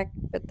back,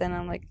 but then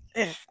I'm like,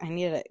 ugh, I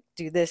need to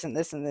do this and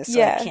this and this, so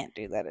Yeah. I can't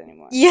do that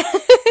anymore. Yeah.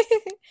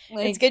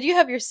 Like, It's good you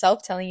have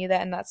yourself telling you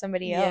that and not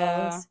somebody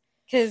Yeah. else.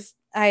 because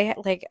I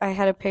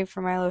had to pay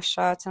for Milo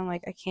shots. I'm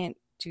like, I can't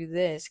do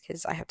this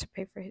because I have to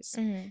pay for his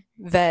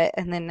Mm-hmm. vet,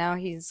 and then now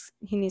he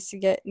needs to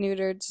get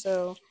neutered.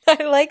 So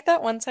I like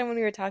that one time when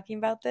we were talking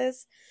about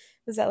this.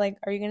 Was that like,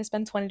 are you going to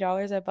spend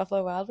 $20 at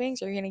Buffalo Wild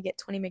Wings, or are you going to get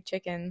 20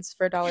 McChickens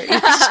for $1 each?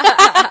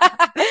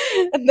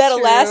 And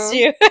that'll last True.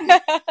 you.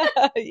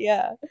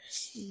 Yeah.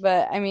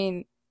 but I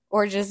mean,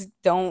 or just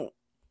don't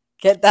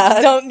get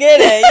that. Don't get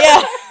it.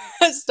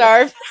 Yeah.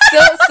 Starve.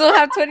 still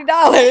have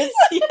 $20.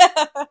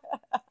 Yeah.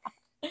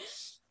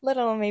 Let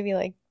alone maybe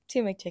like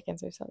 2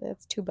 McChickens or something.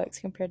 That's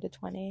 $2 compared to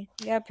 20.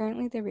 Yeah,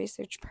 apparently they raised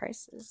their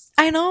prices.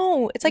 I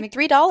know. It's like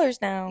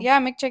 $3 now. Yeah,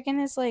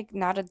 McChicken is like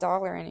not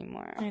 $1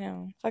 anymore. I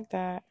know. Fuck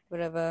that.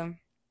 Whatever.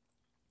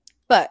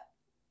 But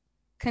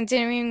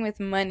continuing with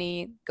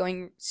money,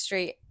 going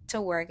straight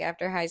to work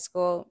after high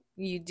school,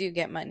 you do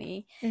get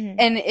money. Mm-hmm.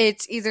 And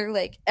it's either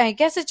like, I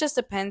guess it just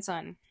depends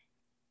on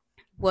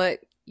what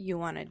you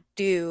want to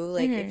do.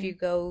 Like if Mhm. you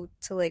go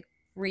to like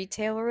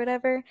retail or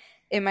whatever,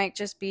 it might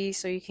just be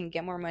so you can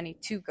get more money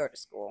to go to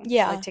school.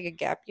 Yeah. Like take a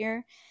gap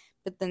year.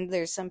 But then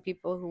there's some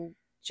people who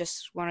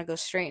just want to go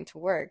straight into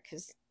work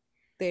because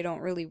they don't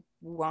really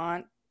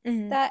want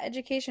Mm-hmm. that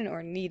education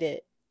or need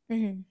it.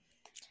 Mm-hmm.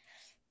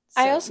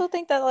 I So- also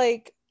think that,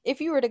 like,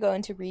 if you were to go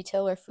into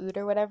retail or food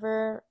or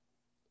whatever,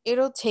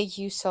 it'll take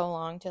you so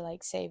long to,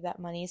 like, save that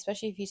money,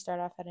 especially if you start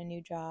off at a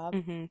new job.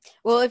 Mhm.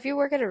 Well, if you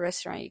work at a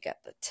restaurant, you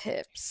get the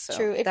tips. So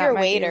True. If that you're a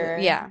might be- waiter.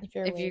 yeah. If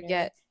you're a If you waiter.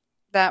 get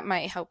that,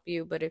 might help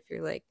you. But if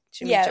you're like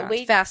Jimmy Yeah,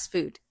 John's, fast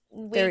food.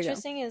 There we go.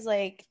 Waitressing is,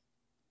 like,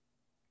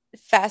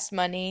 fast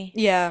money.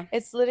 Yeah,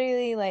 It's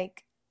literally,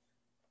 like,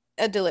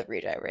 a delivery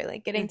driver,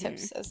 like, getting Mhm.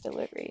 tips as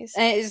deliveries.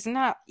 and it's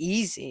not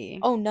easy.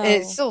 Oh, no.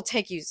 It still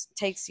takes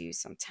you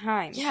some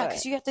time. Yeah, but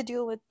because you have to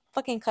deal with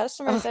fucking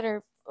customers Ugh. that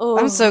are...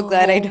 I'm so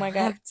glad I oh don't my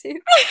God. have to.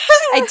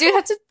 I do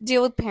have to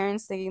deal with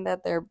parents thinking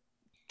that their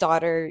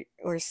daughter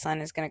or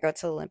son is gonna go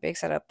to the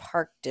Olympics at a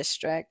park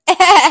district.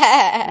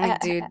 I'm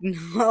like, dude,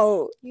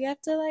 no. You have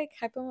to, like,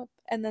 hype them up,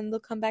 and then they'll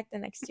come back the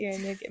next year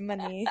and you'll get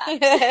money.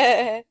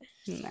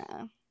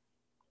 Nah.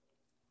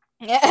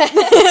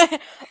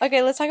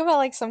 Okay, let's talk about,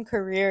 like, some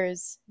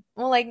careers.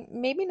 Well, like,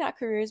 maybe not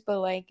careers, but,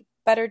 like,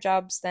 better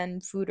jobs than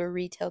food or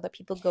retail that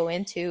people go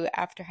into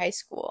after high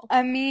school.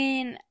 I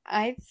mean,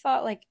 I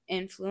thought like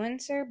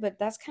influencer, but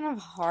that's kind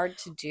of hard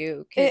to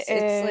do because It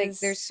it's like is.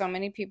 there's so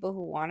many people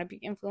who want to be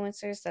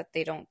influencers that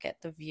they don't get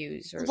the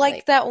views or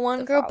Like that one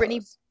the girl,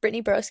 follows.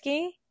 Brittany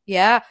Broski.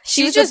 Yeah,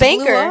 She was just a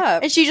blew banker,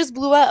 up. and she just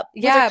blew up.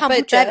 with her Yeah, but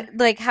kombucha. that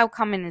like how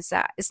common is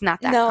that? It's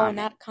not that No, common.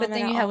 not But common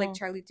then at you have all. like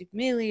Charlie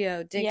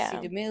D'Amelio, Dixie Yeah.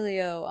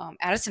 D'Amelio,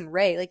 Addison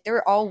Rae. Like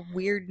they're all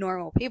weird,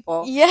 normal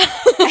people. Yeah.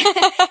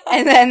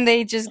 And then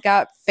they just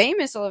got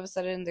famous all of a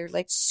sudden. And they're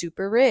like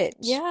super rich.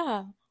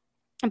 Yeah.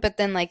 But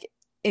then like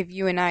if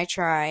you and I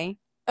try,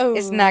 Oh,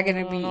 It's not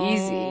gonna be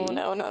easy.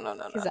 No.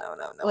 'Cause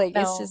No. like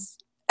No. it's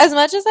just As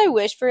much as I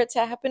wish for it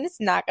to happen, it's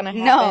not gonna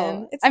happen.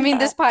 no. It's I mean not.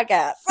 this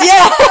podcast.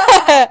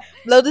 Yeah.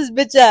 Blow this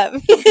bitch up.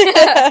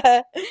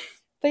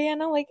 But yeah,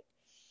 no, like,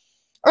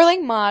 Or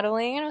like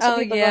modeling. I know some Oh,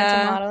 people go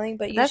yeah. into modeling,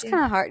 but That's usually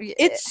kind of hard.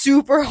 it's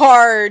super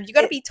hard. You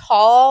gotta be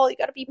tall. You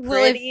gotta be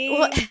pretty.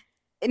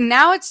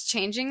 Now it's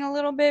changing a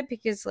little bit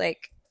because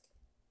like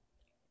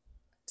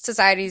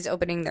society's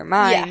opening their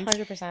Yeah, minds.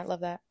 100%.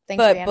 Love that.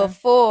 Thanks, But Rihanna.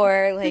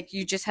 before, like,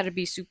 you just had to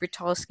be super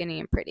tall, skinny,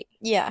 and pretty.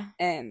 Yeah.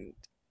 And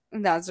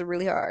that's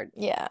really hard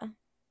Yeah.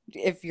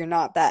 if you're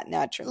not that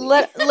naturally.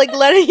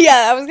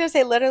 Yeah, I was gonna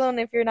say, let alone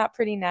if you're not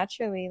pretty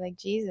naturally, like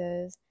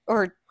Jesus.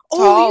 Or Oh,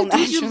 tall, yeah, dude,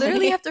 you naturally.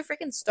 literally have to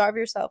freaking starve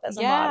yourself as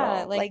a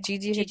model. like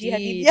Gigi Gigi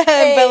Hadid. Yeah,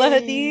 Hey. Bella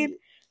Hadid.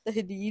 The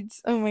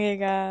Hadids. Oh my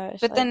gosh.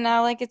 But then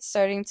now, like, it's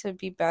starting to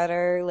be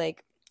better,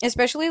 like,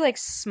 especially, like,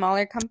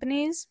 smaller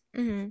companies.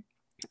 Mhm.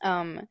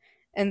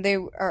 And they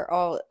are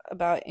all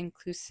about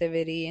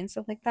inclusivity and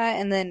stuff like that.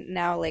 And then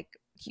now, like,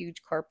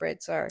 huge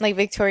corporates are like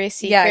Victoria's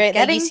Secret, Yeah, like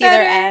getting you see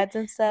their better, ads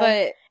and stuff.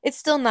 but It's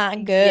still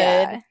not good.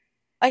 yeah.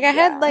 Like I Yeah.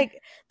 had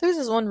like there was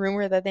this one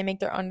rumor that they make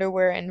their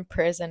underwear in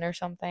prison or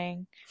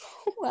something.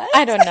 What?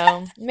 I don't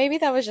know. Maybe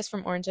that was just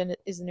from Orange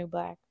is the New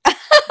Black.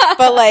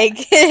 But like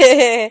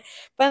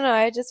but no,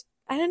 I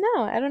don't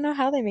know. I don't know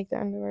how they make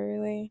their underwear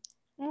really.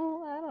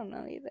 Well, I don't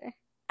know either.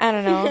 I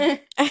don't know.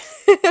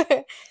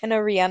 I know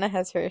Rihanna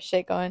has her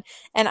shit going.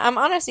 And I'm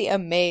honestly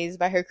amazed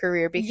by her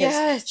career because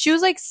Yes. she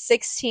was like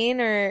 16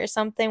 or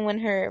something when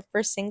her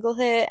first single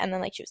hit. And then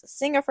like she was a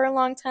singer for a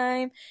long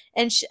time.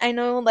 And I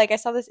know like I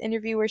saw this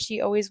interview where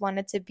she always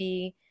wanted to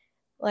be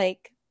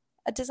like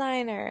a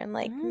designer and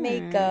like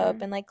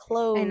makeup and like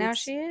clothes. And now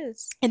she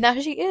is. And now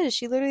she is.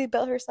 She literally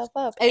built herself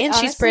up. And And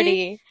she's honestly,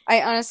 pretty.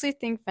 I honestly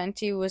think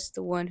Fenty was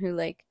the one who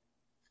like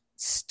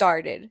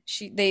started.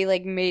 They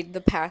like made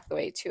the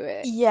pathway to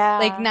it. Yeah.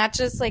 Like not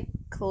just like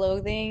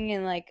clothing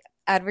and like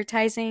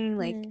advertising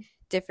like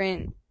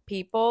different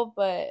people,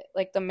 but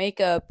like the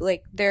makeup,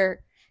 like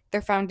their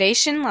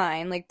foundation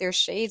line, like their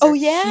shades are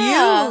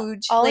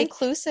huge. All like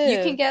inclusive. you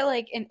can get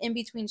like an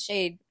in-between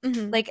shade.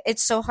 Mhm. Like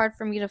it's so hard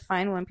for me to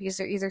find one because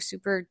they're either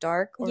super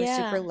dark or Yeah.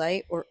 super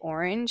light or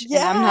orange.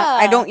 Yeah. And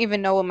I don't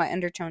even know what my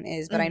undertone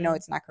is, but I know Mhm.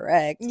 it's not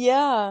correct.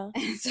 Yeah.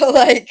 So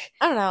like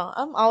I don't know.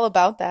 I'm all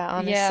about that,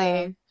 honestly.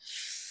 Yeah.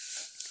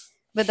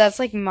 But that's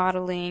like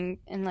modeling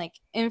and like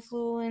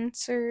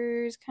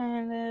influencers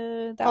kind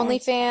of.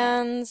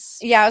 OnlyFans.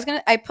 Yeah,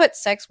 I put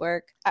sex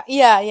work.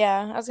 Yeah.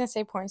 I was gonna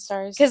say porn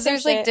stars. Because Same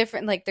there's like shit.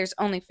 different, like there's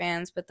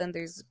OnlyFans, but then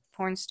there's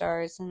porn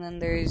stars, and then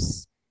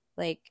there's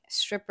like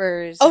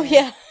strippers. Oh, and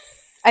yeah.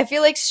 I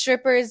feel like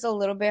stripper is a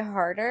little bit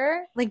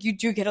harder. Like you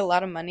do get a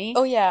lot of money.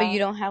 Oh, yeah. But you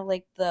don't have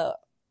like the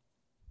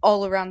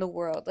all around the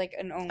world, like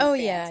an OnlyFans. Oh,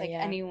 yeah, Like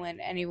yeah. anyone,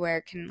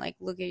 anywhere can like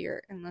look at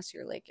your, unless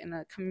you're like in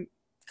a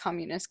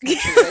communist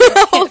country where you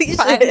can't Holy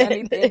find shit.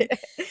 anything.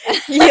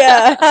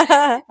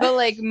 Yeah. But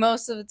like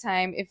most of the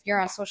time, if you're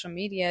on social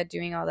media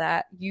doing all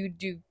that, you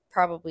do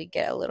probably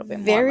get a little bit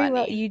Very more money.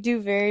 well. You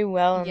do very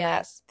well in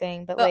Yes. that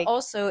thing. But But like,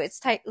 also, it's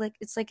tight. Like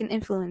it's like an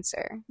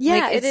influencer.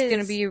 Yeah, like, it it's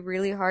gonna is. be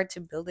really hard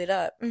to build it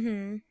up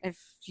hmm if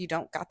you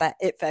don't got that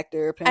it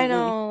factor. I Apparently.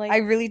 know. Like, I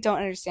really don't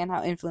understand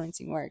how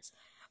influencing works.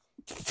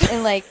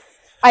 And like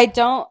I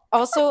don't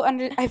also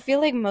I feel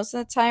like most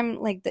of the time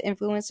like the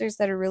influencers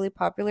that are really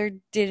popular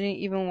didn't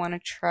even want to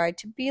try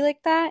to be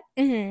like that.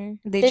 mhm.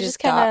 They They just just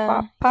kinda- got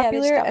yeah, they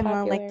popular, just got and then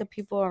like popular. the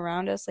people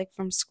around us like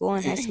from school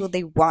and high school,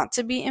 they want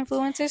to be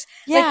influencers.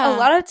 Yeah. Like a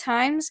lot of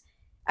times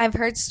I've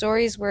heard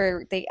stories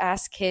where they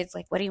ask kids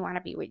like, what do you want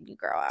to be when you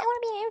grow up? I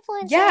want to be an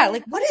influencer. Yeah,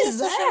 like, I what wanna be is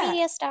a social that?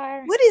 media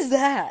star. What is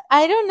that?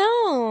 I don't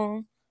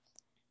know.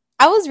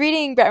 I was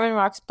reading Bretman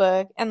Rock's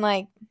book, and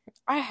like,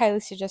 I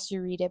highly suggest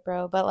you read it,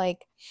 bro. But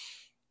like,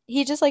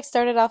 he just like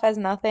started off as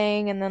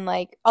nothing, and then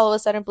like all of a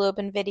sudden blew up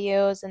in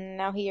videos, and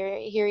now here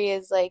he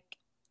is, like,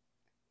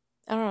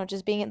 I don't know,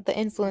 just being the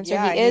influencer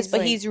Yeah, he is, he's, but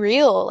like- he's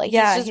real. Like,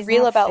 Yeah, he's just he's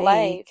real not about fake.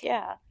 life.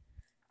 Yeah,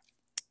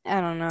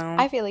 I don't know.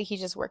 I feel like he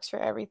just works for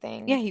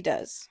everything. Yeah, he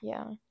does.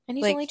 yeah, and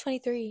he's Like- only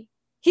 23.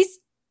 He's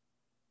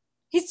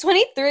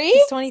 23.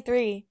 He's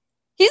 23.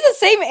 He's the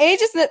same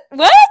age as the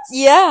what?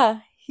 Yeah,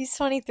 he's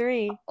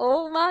 23.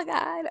 Oh my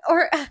god.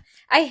 Or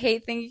I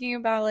hate thinking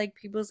about like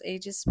people's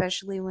ages,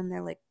 especially when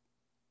they're like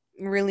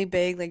really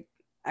big. Like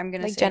I'm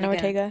gonna Like say Jenna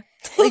it again.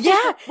 Ortega.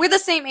 Yeah, we're the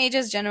same age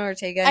as Jenna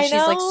Ortega, and I she's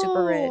like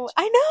super rich. know.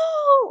 I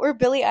know. Or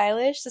Billie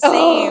Eilish, the same.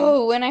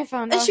 Oh, when I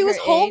found out And she was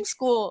her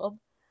homeschooled.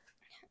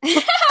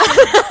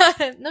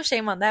 No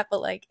shame on that,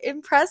 but like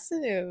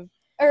impressive. age.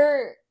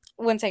 Or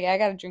one second, I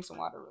gotta drink some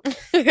water.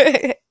 Real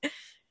quick.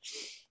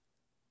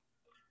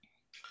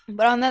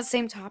 But on that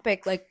same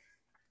topic, like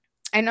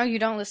I know you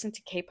don't listen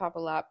to K-pop a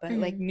lot, but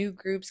like new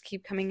groups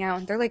keep coming out,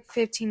 and they're like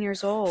 15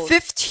 years old.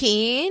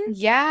 15?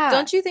 Yeah.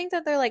 Don't you think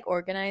that they're like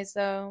organized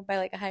though by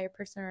like a higher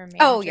person or a manager?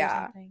 Oh or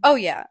yeah. something? Oh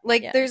yeah.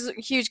 Like Yeah. there's a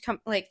huge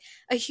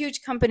a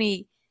huge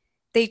company.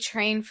 They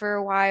train for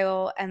a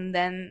while, and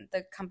then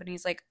the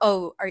company's like,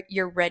 "Oh,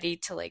 you're ready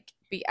to like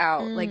be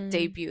out, like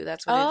debut."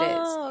 That's what it is.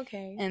 Oh,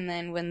 okay. And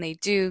then when they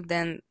do,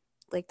 then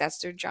like that's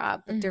their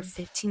job. But they're Mhm.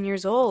 15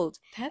 years old,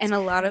 That's and a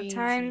lot of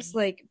times, crazy.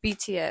 like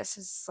BTS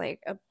is like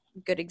a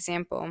good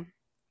example.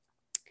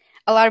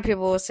 A lot of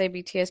people will say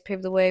BTS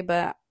paved the way,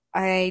 but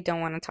I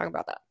don't want to talk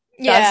about that.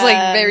 That's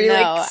like very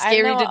like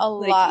scary I know to a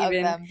like lot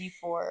even. of them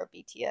before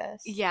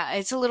BTS. Yeah,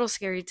 it's a little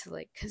scary to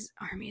like because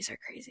armies are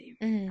crazy.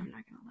 Mhm. I'm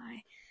not gonna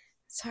lie.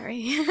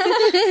 Sorry,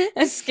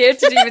 I'm scared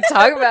to even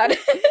talk about it.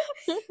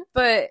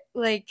 But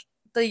like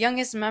the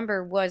youngest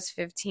member was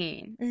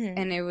 15, Mhm.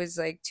 and it was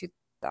like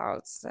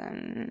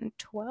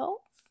 2012,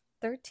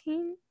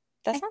 13.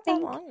 That's I not think.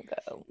 that long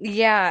ago.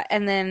 Yeah,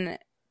 and then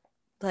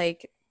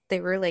like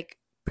they were like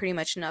pretty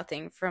much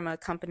nothing from a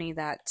company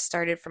that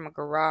started from a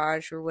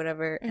garage or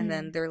whatever, and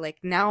then they're like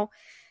now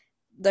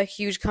the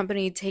huge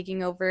company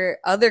taking over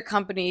other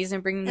companies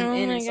and bringing them Oh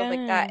in my and stuff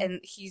like that. God. And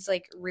he's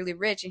like really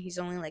rich, and he's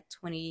only like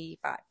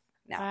 25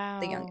 now,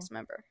 the Wow. youngest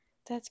member.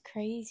 That's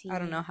crazy. I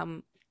don't know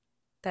how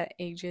that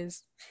age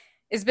is.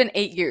 It's been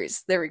 8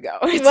 years. There we go.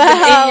 It's Wow.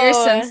 been 8 years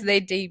since they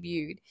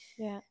debuted.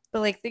 Yeah. But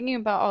like thinking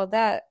about all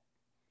that,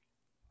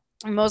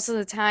 most of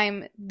the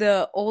time,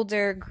 the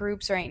older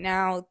groups right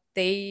now,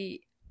 they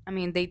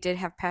did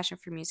have passion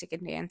for music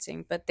and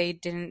dancing, but they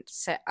didn't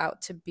set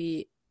out to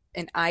be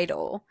an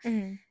idol.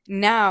 Mhm.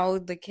 Now,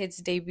 the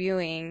kids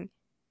debuting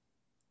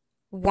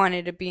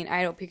wanted to be an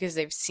idol because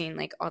they've seen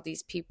like all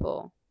these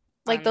people.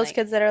 Like on, those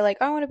kids that are like,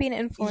 oh, I want to be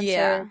an influencer,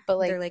 yeah, but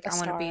like they're like, a I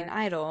want to be star. an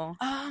idol.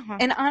 Oh.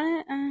 And on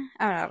it,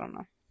 I don't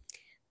know.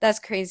 That's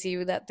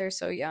crazy that they're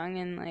so young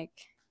and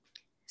like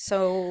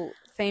so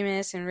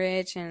famous and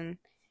rich and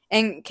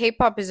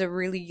K-pop is a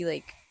really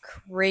like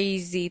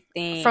crazy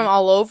thing From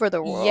all over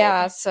the world.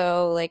 Yeah,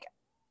 so like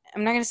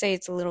I'm not gonna say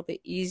it's a little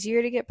bit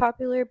easier to get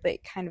popular, but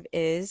it kind of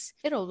is,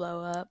 It'll blow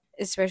up.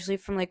 especially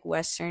from like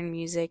Western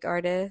music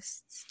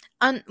artists.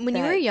 When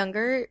you were that-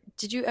 younger,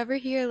 did you ever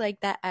hear like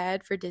that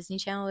ad for Disney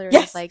Channel? Where it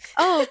Yes! was like,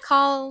 oh,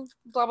 call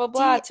Blah blah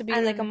blah Do- to be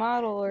and- like a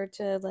model or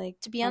to like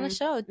to be on the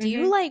show. Do Mhm.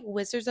 you like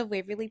Wizards of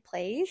Waverly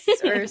Place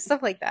or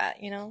stuff like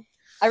that? You know.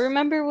 I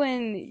remember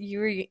when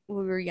we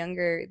were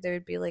younger, there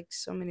would be like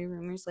so many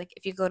rumors. Like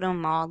if you go to a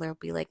mall, there'll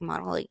be like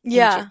modeling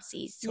Yeah.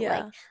 agencies to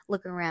Yeah. like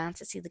look around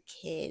to see the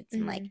kids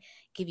and like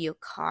give you a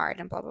card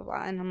and blah blah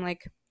blah. And I'm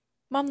like,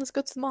 Mom, let's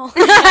go to the mall.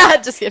 I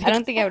Just kidding.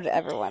 don't think I would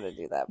ever want to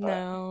do that. But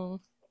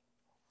No.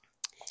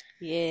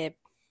 yeah,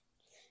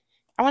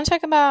 I want to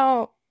talk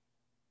about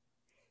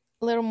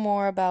a little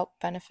more about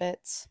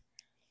benefits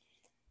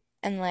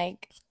and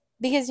like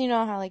because you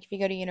know how like if you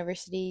go to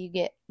university you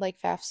get like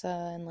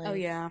FAFSA and like oh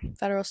yeah,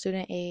 federal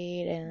student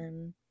aid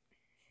and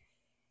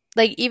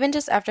like even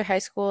just after high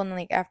school and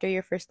like after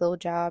your first little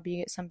job you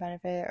get some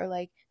benefit or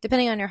like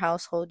depending on your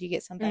household you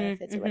get some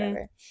benefits or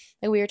whatever.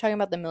 Like we were talking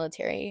about the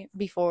military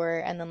before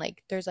and then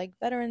like there's like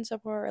veteran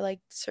support or like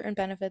certain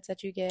benefits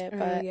that you get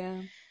but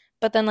yeah.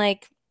 but then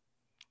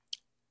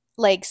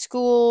like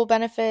school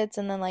benefits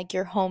and then like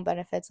your home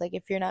benefits like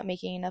if you're not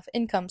making enough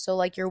income so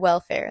like your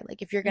welfare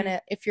like if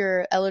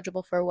you're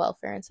eligible for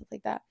welfare and stuff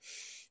like that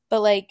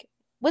but like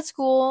with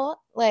school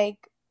like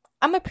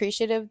I'm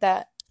appreciative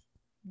that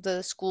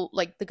the school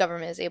like the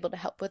government is able to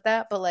help with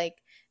that but like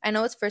I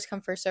know it's first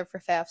come first serve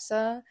for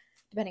FAFSA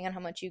depending on how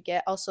much you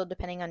get also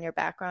depending on your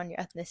background your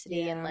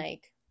ethnicity and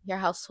like your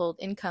household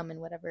income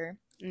and whatever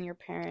and your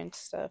parents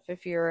stuff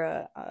if you're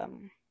a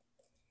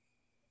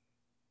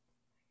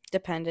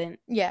dependent.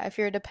 Yeah, if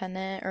you're a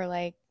dependent or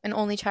like an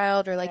only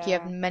child or like you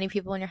have many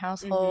people in your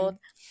household.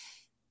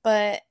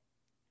 But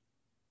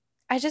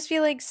I just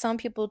feel like some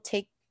people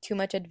take too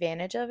much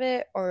advantage of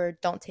it or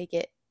don't take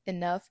it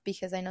enough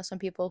because I know some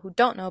people who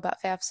don't know about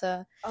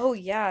FAFSA. Oh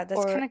yeah, that's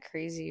Or- kind of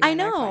crazy. I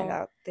When I know. find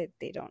out that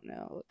they don't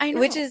know. I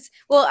know. Which is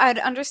well, I'd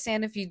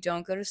understand if you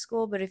don't go to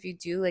school, but if you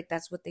do, like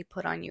that's what they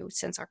put on you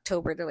since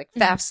October. They're like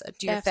Mhm. FAFSA,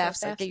 do your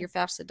FAFSA, FAFSA, get your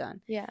FAFSA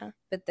done. Yeah.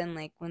 But then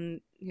like when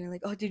you're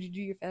like, oh, did you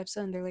do your FAFSA?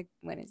 And they're like,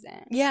 when is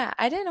that? Yeah,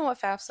 I didn't know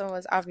what FAFSA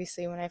was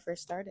obviously when I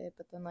first started,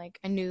 but then like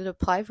I knew to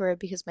apply for it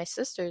because my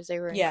sisters they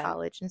were in Yeah.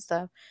 college and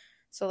stuff.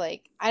 So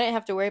like I didn't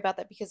have to worry about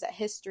that because that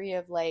history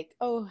of like,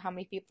 oh, how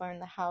many people are in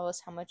the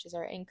house, how much is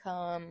our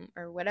income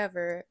or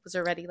whatever was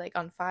already like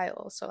on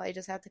file. So I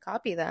just had to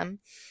copy them.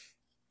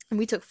 And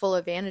we took full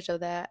advantage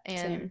of that. And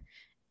Same.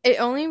 it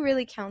only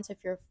really counts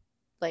if you're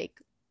like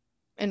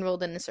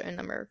enrolled in a certain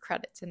number of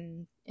credits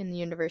in the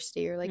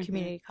university or like Mhm.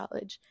 community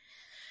college.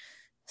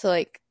 So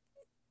like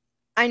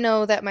I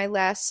know that my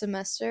last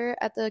semester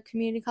at the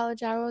community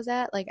college I was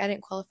at, like I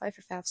didn't qualify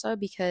for FAFSA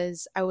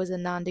because I was a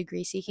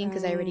non-degree seeking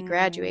because I already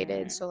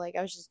graduated. So like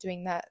I was just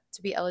doing that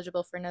to be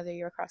eligible for another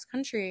year across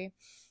country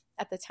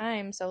at the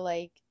time. So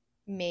like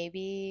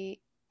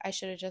maybe I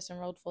should have just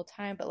enrolled full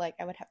time, but like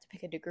I would have to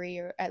pick a degree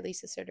or at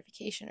least a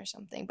certification or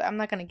something. But I'm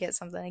not gonna get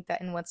something like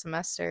that in one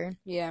semester.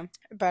 Yeah.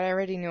 But I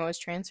already knew I was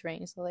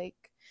transferring, so like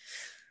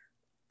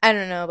I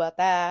don't know about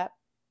that.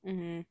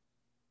 I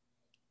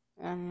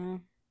don't know.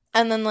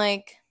 And then,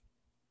 like,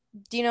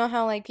 do you know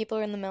how, like, people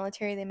are in the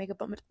military, they make a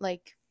bunch,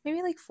 like,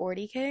 maybe, like,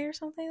 40K or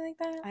something like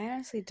that? I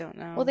honestly don't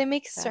know. Well, they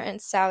make that. certain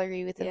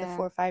salary within the Yeah.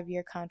 4 or 5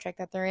 year contract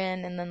that they're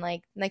in. And then,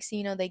 like, next thing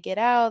you know, they get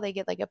out, they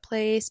get, like, a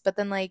place. But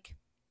then, like,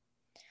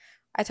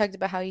 I talked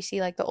about how you see,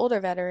 like, the older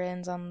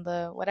veterans on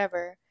the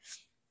whatever.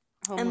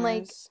 and,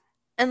 like- Homers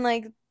And,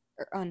 like,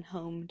 or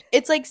unhomed.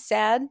 it's, like,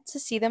 sad to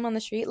see them on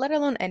the street, let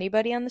alone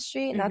anybody on the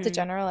street. Not to Mhm.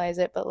 generalize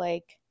it, but,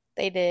 like,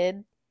 they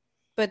did.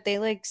 but they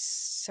like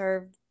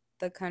served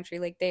the country.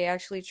 Like they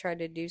actually tried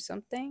to do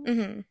something.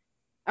 Mm-hmm.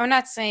 I'm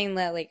not saying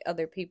that like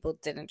other people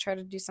didn't try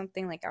to do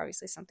something. Like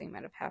obviously something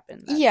might have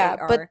happened. That Yeah,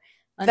 they but are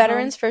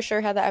veterans for sure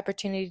had the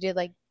opportunity to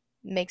like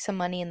make some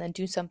money and then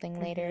do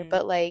something later. Mhm.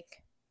 But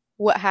like,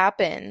 what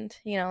happened?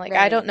 You know, like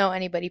I don't know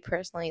anybody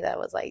personally that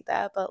was like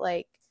that, but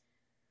like,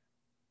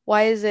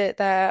 why is it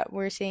that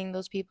we're seeing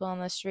those people on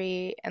the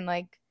street and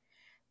like,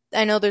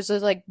 I know there's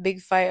this like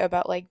big fight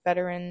about like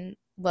veteran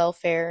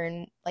welfare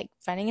and like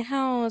finding a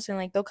house and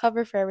like they'll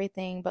cover for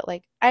everything, but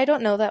like I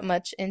don't know that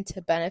much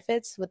into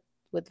benefits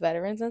with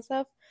veterans and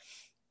stuff,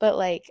 but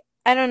like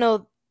I don't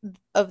know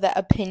of that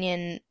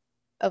opinion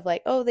of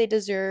like, oh, they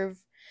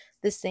deserve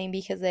this thing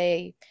because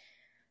they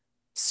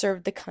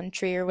served the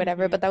country or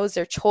whatever, but that was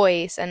their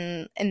choice,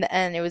 and in the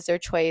end it was their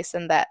choice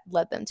and that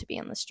led them to be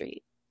on the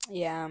street.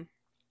 Yeah.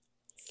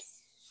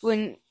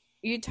 When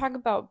you talk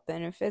about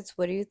benefits,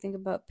 what do you think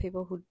about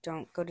people who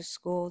don't go to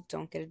school,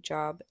 don't get a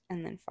job,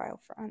 and then file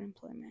for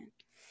unemployment?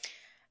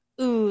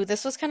 Ooh,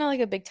 this was kind of like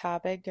a big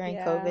topic during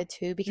Yeah. COVID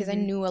too, because I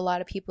knew a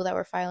lot of people that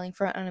were filing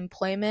for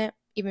unemployment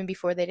even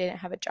before they didn't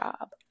have a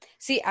job.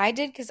 See, I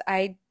did because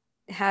I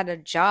had a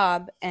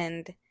job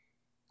and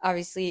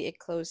obviously it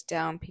closed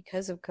down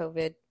because of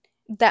COVID.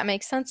 That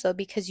makes sense though,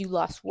 because you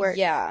lost work.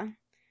 Yeah.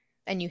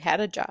 And you had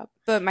a job.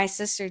 But my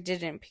sister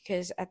didn't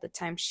because at the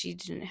time she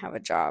didn't have a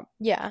job.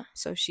 Yeah.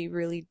 So she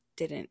really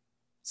didn't.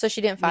 So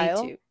she didn't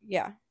file? Need to.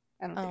 Yeah.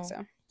 I don't think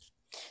so.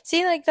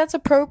 See, like, that's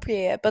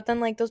appropriate. But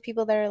then, like, those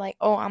people that are like,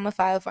 oh, I'm going to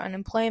file for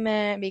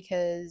unemployment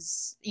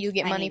because you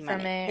get money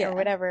from it or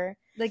whatever.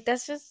 Like,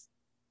 that's just...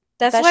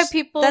 That's why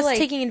people, that's like...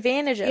 taking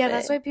advantage of it. Yeah,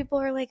 that's why people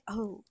are like,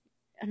 oh,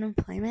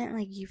 unemployment?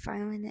 Like, you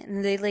filing it?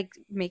 And they, like,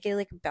 make it,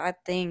 like, a bad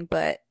thing,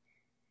 but...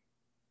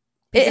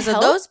 Because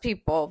of those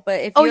people.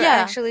 But if you're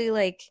actually,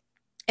 like...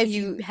 If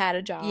you had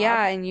a job.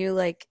 Yeah, and you,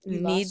 like,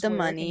 need the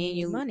money.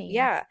 You money.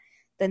 Yeah,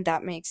 then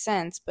that makes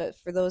sense. But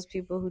for those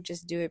people who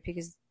just do it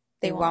because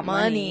they want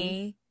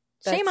money...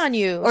 Shame on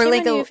you. Or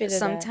like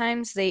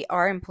sometimes they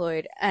are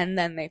employed and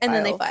then they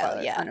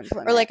file, yeah.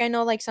 Unemployment. Or like I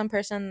know like some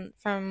person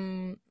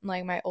from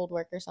like my old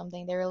work or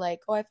something, they were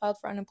like, oh, I filed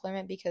for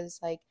unemployment because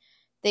like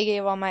they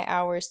gave all my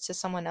hours to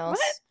someone else.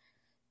 What?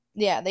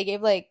 Yeah, they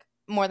gave like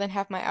more than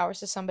half my hours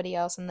to somebody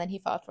else, and then he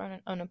filed for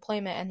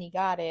unemployment and he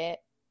got it,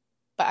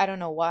 but I don't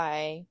know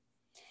why.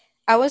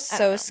 I was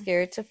so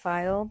scared to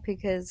file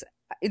because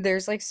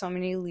there's like so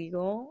many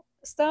legal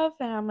stuff,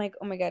 and I'm like,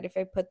 oh my god, if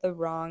I put the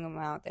wrong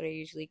amount that I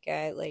usually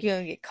get, like you're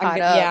gonna get caught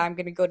up. Yeah, I'm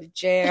gonna go to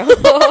jail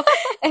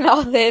and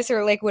all this,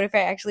 or like what if I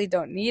actually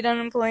don't need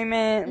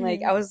unemployment?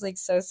 Like I was like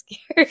so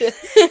scared.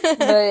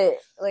 But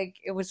like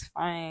it was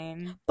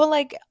fine. But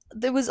like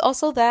there was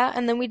also that,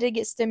 and then we did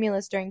get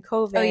stimulus during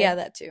COVID. Oh yeah,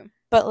 that too.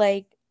 But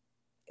like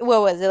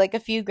what was it, like a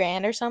few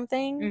grand or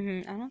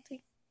something?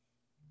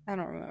 I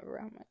don't remember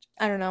how much.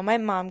 I don't know. My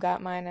mom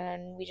got mine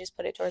and we just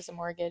put it towards the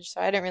mortgage, so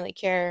I didn't really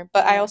care.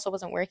 But I also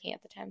wasn't working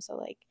at the time, so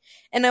like,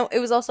 and it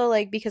was also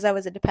like because I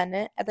was a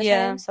dependent at the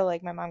time, so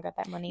like my mom got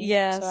that money,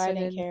 so I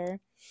didn't care.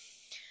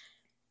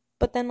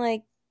 But then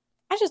like,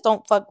 I just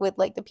don't fuck with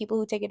like the people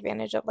who take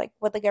advantage of like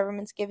what the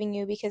government's giving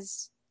you,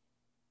 because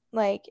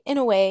like in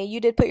a way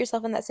you did put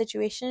yourself in that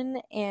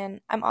situation,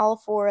 and I'm all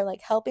for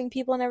like helping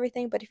people and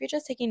everything, but if you're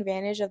just taking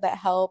advantage of that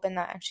help and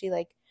not actually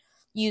like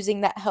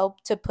using that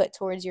help to put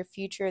towards your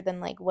future, then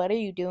like what are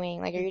you doing?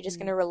 Like, are you just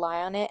gonna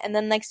rely on it, and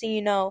then next thing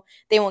you know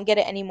they won't get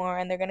it anymore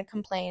and they're gonna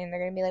complain and they're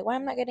gonna be like, why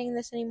am I not getting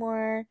this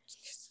anymore?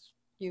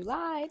 You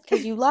lied.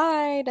 Because you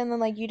lied, and then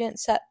like you didn't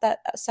set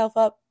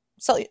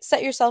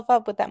yourself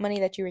up with that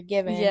money that you were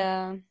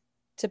given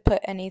to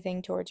put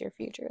anything towards your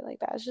future. Like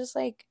that's just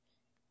like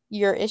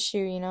your issue,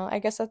 you know? I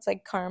guess that's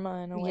like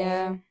karma in a way.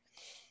 Yeah,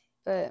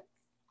 but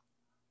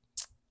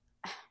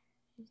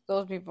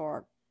those people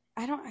are,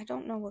 I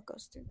don't know what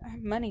goes through.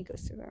 Money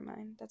goes through their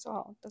mind. That's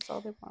all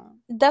they want.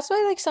 That's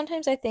why like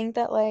sometimes I think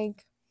that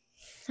like,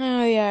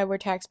 oh yeah, we're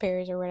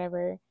taxpayers or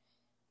whatever,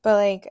 but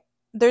like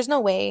there's no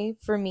way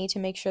for me to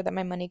make sure that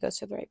my money goes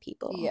to the right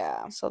people.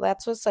 Yeah. So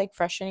that's what's like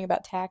frustrating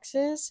about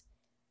taxes,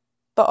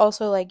 but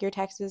also like your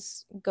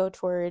taxes go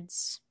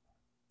towards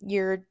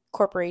your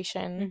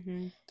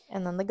corporation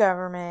and then the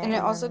government, and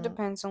it also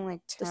depends on like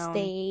town, the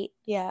state,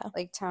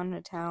 like town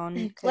to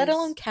town, let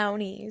alone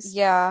counties.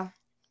 Yeah.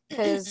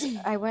 Because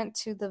I went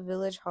to the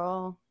village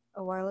hall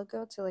a while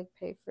ago to like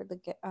pay for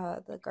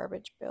the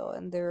garbage bill,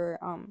 and there were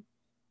on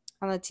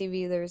the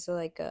TV there's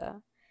like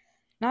a,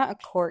 not a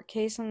court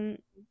case, and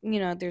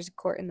there's a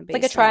court in the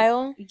basement, like a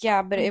trial.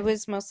 Yeah, but it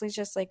was mostly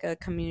just like a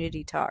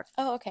community talk.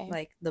 Oh, okay.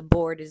 Like the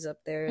board is up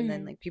there, and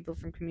then like people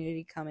from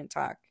community come and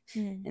talk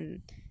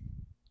and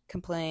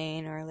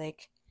complain or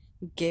like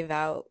give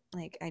out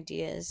like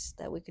ideas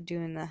that we could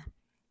do in the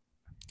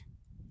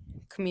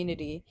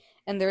community.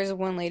 And there was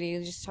one lady who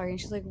was just talking,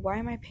 she's like, why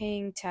am I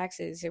paying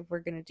taxes if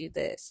we're gonna do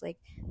this? Like,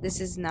 this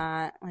is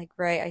not like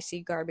right. I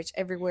see garbage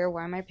everywhere.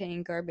 Why am I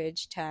paying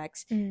garbage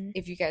tax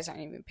if you guys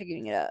aren't even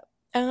picking it up?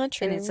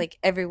 True. And it's like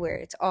everywhere.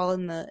 It's all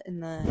in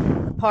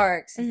the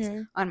parks. It's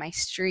on my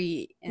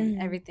street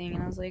and everything.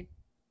 And I was like,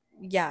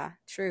 yeah,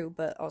 true,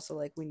 but also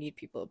like we need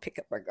people to pick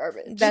up our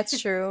garbage. That's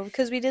true,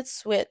 because we did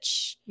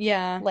switch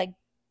yeah. like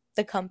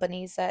the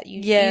companies that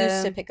used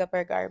Yeah. to pick up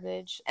our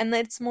garbage, and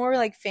it's more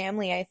like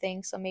family, I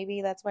think. So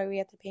maybe that's why we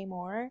have to pay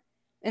more.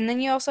 And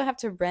then you also have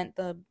to rent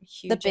the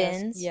huge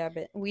bins. yeah,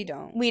 but we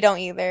don't. We don't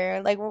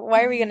either. Like,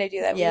 why are we gonna do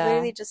that? Yeah. We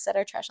literally just set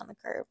our trash on the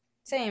curb.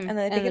 Same. And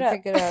then they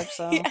pick it up.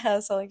 So yeah,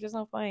 so like there's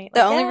no point.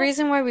 The Like, only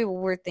reason why we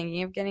were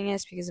thinking of getting it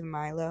is because of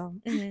Milo.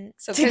 To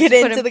get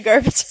into the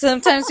garbage.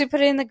 Sometimes we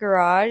put it in the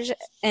garage,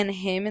 and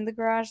him in the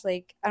garage,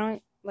 like I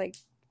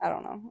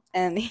don't know,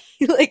 and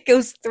he like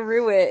goes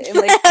through it and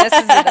like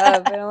messes it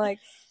up, and I'm like,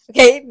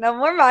 okay, no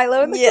more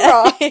Milo in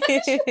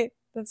the garage.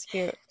 That's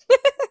cute.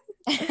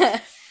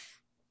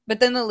 But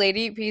then the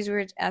lady, because we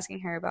were asking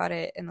her about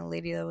it, and the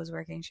lady that was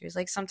working, she was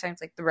like, sometimes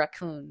like the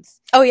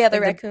raccoons. Oh yeah, the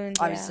like, raccoons.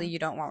 Obviously, you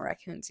don't want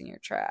raccoons in your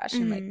trash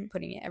and like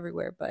putting it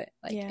everywhere. But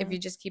like if you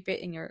just keep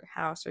it in your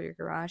house or your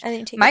garage,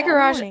 my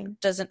garage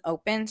doesn't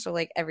open, so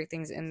like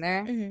everything's in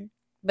there.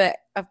 But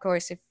of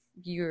course, if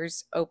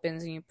yours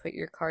opens and you put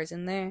your cars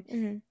in there,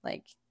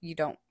 like you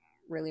don't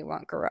really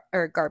want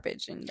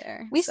garbage in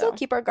there. We still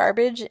keep our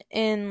garbage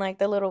in like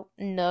the little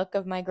nook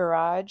of my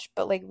garage,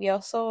 but like we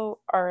also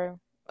are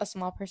a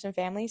small person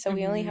family, so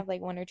we only have like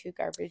 1 or 2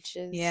 garbage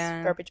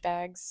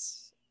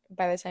bags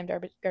by the time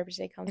garbage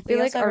day comes. I feel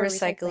like our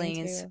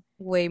recycling is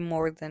way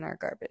more than our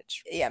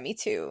garbage. Yeah, me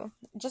too.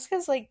 Just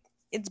because like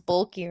it's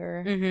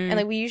bulkier, and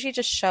like we usually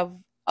just shove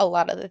a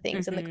lot of the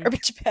things in the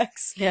garbage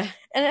bags. Yeah,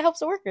 and it helps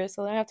the workers,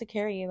 so they don't have to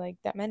carry like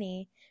that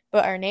many.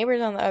 But our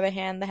neighbors, on the other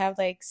hand, they have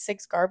like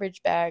 6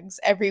 garbage bags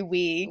every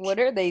week. What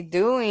are they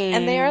doing?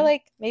 And they are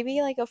like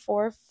maybe like a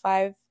 4 or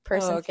 5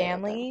 person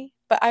family. Okay.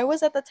 But I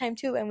was at the time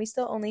too, and we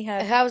still only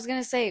had. I was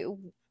gonna say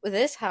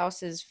this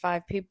house is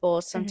 5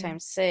 people,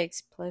 sometimes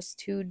 6 plus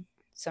 2,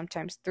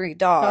 sometimes 3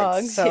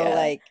 dogs. So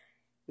like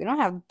we don't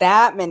have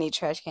that many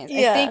trash cans.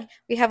 I think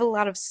we have a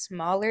lot of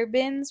smaller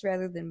bins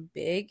rather than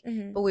big,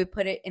 but we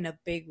put it in a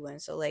big one.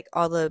 So like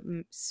all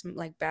the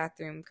like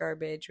bathroom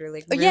garbage or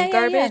like room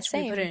garbage,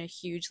 we put it in a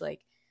huge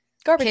like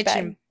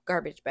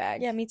garbage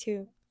bag. Yeah, me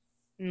too.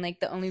 And like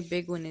the only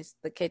big one is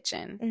the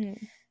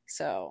kitchen.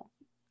 So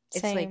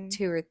it's like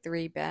 2 or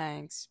 3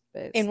 bags,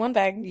 but in one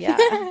bag. Yeah,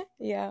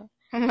 yeah.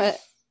 But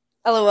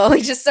LOL,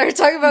 we just started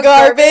talking about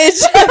garbage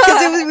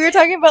because we were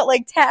talking about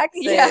like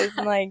taxes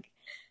and like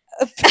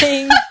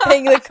paying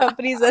the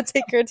companies that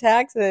take your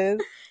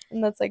taxes,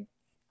 and that's like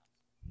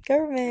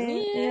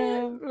government.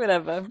 Yeah,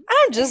 whatever.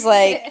 I'm just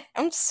like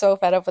I'm so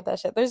fed up with that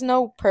shit. There's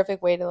no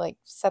perfect way to like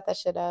set that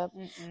shit up,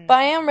 but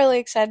I am really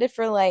excited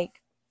for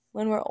like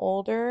when we're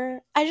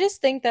older. I just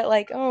think that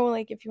like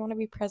like if you want to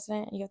be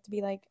president, you have to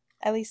be like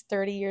at least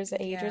 30 years of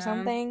age or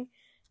something.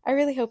 I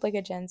really hope like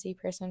a Gen Z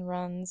person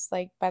runs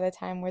like by the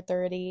time we're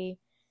 30,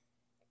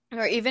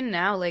 or even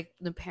now like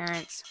the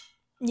parents.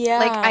 Yeah,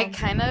 like I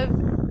kind of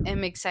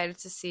am excited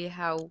to see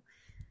how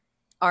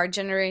our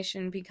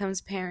generation becomes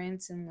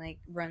parents and like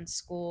runs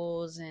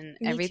schools and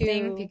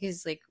everything,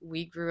 because like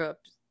we grew up,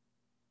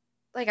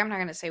 like I'm not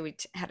gonna say we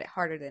had it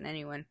harder than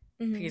anyone,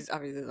 because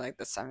obviously like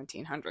the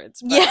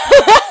 1700s, but,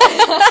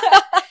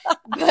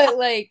 but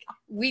like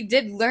we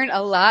did learn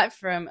a lot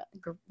from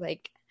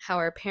like how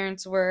our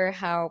parents were,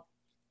 how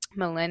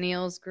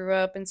millennials grew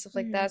up and stuff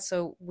like that.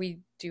 So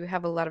we do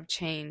have a lot of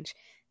change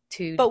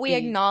to, but we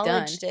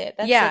acknowledged it.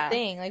 That's the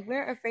thing. Like we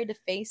weren't afraid to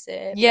face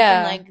it.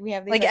 Yeah, and, like we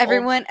have these, like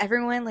everyone,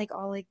 like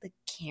all like the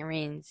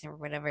Karens or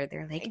whatever.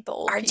 They're like the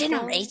our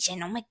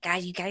generation. Oh my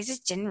god, you guys'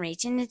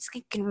 generation, it's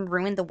like gonna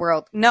ruin the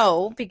world.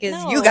 No,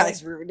 because you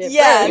guys ruined it.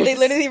 Yeah, first. They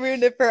literally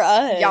ruined it for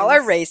us. Y'all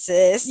are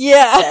racist.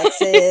 Yeah,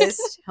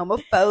 sexist,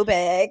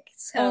 homophobic.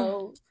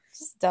 So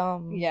just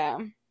dumb. Yeah.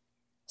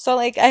 So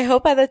like I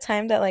hope by the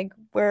time that like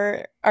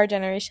our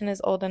generation is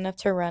old enough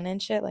to run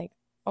and shit, like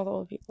all the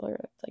old people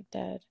are like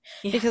dead,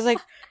 because like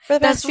for the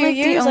past few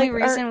years, the only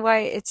reason why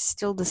it's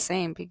still the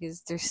same,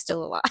 because they're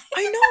still alive.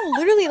 I know,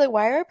 literally, like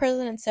why are our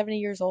presidents 70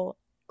 years old?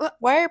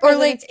 Why are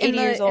presidents 80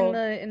 years old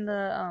in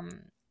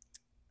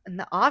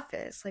the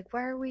office? Like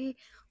why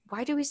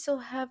do we still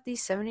have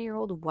these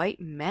 70-year-old white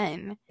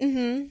men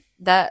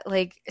that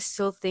like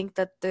still think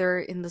that they're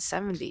in the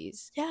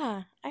 70s?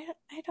 Yeah, I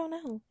don't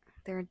know.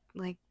 They're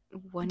like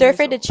they're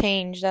afraid to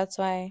change. That's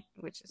why.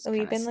 Which is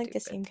we've been like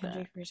the same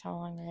country for so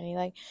long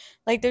already.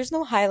 Like there's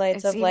no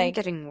highlights of like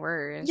getting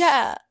worse.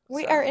 Yeah,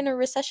 we are in a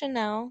recession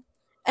now,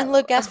 and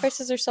look, gas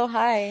prices are so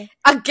high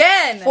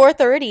again.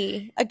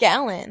 $4.30 a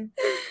gallon.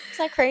 Is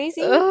that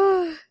crazy?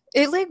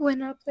 It like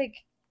went up like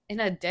in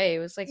a day. It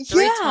was like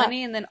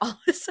 $3.20, and then all of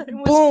a sudden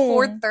it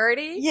was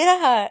 $4.30.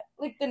 Yeah,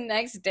 like the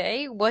next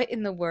day. What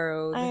in the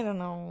world? I don't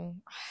know.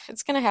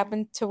 It's gonna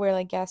happen to where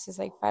like gas is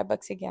like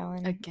 $5 a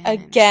gallon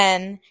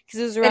again, because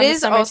it was around the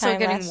summertime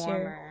getting last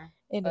warmer.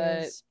 It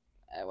is.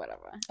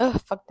 Whatever. Oh,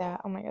 fuck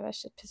that. Oh my god, that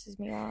shit pisses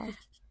me off.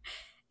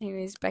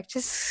 Anyways, back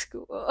to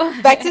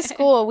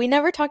school. We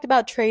never talked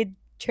about trades.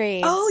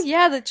 Oh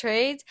yeah, the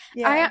trades.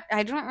 Yeah.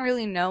 I don't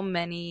really know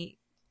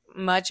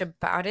much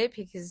about it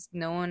because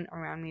no one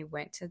around me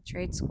went to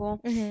trade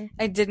school.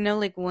 I did know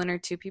like 1 or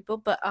 2 people,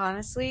 but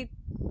honestly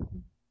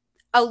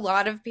a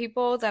lot of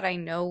people that I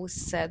know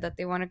said that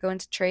they want to go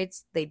into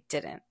trades, they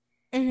didn't.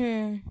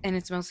 Mm-hmm. And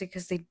it's mostly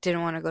because they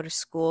didn't want to go to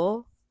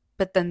school,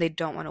 but then they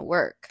don't want to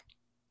work.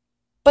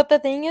 But the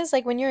thing is,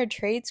 like, when you're at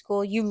trade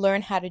school, you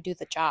learn how to do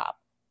the job.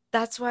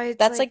 That's why it's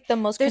That's like the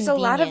most there's convenient.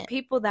 a lot of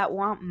people that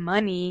want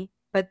money,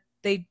 but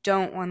they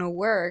don't want to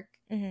work.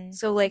 Mm-hmm.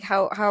 So, like,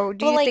 how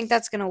do you think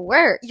that's gonna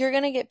work? You're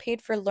gonna get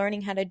paid for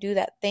learning how to do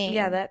that thing.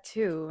 Yeah, that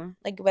too.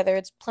 Like, whether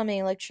it's plumbing,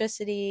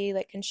 electricity,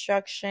 like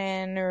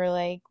construction, or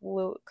like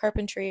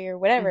carpentry or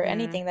whatever,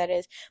 anything that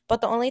is.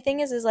 But the only thing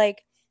is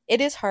like, it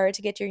is hard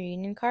to get your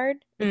union card.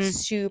 It's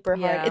super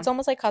hard. Yeah. It's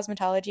almost like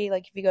cosmetology.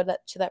 Like, if you go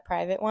to that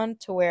private one,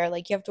 to where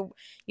like you have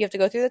to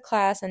go through the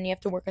class and you have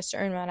to work a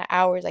certain amount of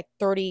hours, like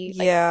 30,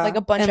 like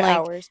a bunch of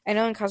hours. I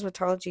know in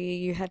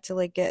cosmetology you had to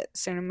like get a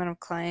certain amount of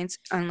clients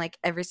on like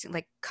everything,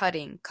 like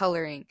cutting,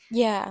 coloring,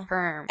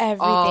 perm, everything,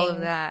 all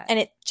of that, and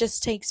it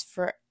just takes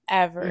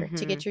forever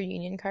to get your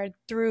union card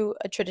through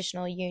a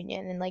traditional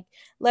union, and like,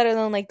 let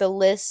alone like the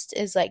list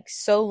is like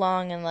so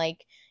long, and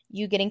like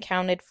you getting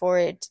counted for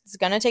it, it's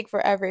gonna take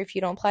forever if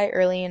you don't apply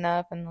early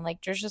enough. And like,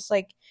 there's just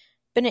like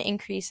been an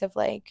increase of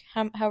like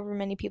however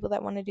many people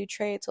that want to do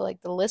trade, so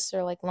like the lists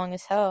are like long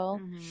as hell.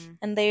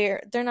 And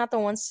they're not the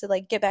ones to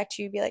like get back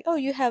to you, be like, oh,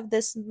 you have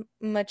this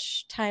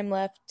much time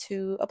left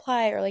to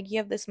apply, or like you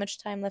have this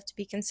much time left to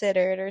be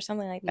considered, or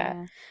something like that.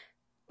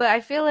 But I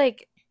feel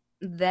like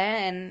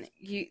then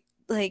you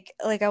like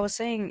I was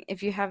saying,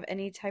 if you have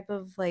any type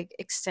of like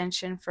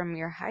extension from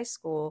your high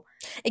school,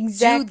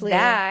 exactly, do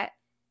that.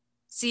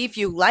 See if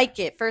you like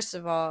it, first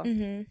of all.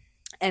 Mm-hmm.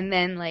 And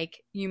then,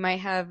 like, you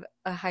might have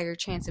a higher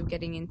chance of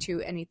getting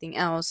into anything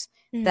else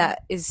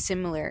that is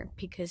similar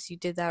because you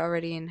did that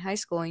already in high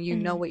school and you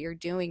know what you're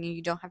doing, and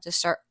you don't have to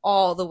start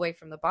all the way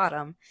from the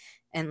bottom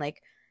and,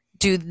 like,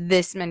 do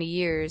this many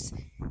years.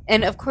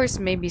 And, of course,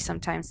 maybe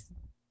sometimes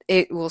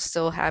it will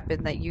still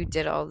happen that you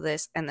did all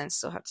this and then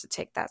still have to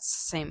take that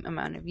same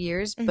amount of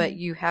years, but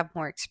you have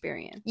more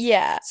experience.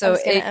 Yeah. So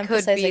it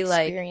could be,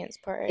 like,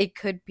 part. It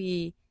could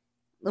be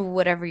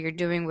whatever you're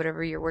doing,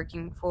 whatever you're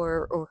working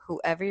for, or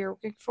whoever you're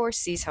working for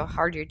sees how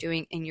hard you're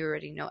doing and you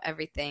already know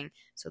everything,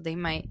 so they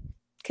might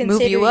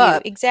move you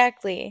up.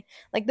 Exactly.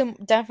 Like,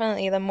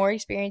 definitely the more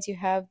experience you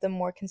have, the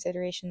more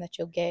consideration that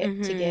you'll get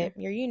to get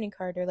your union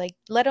card, or like,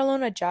 let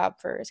alone a job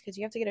first, because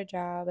you have to get a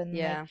job. And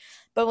like,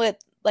 but with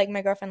like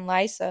my girlfriend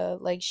Lisa,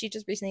 like, she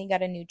just recently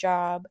got a new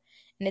job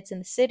and it's in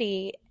the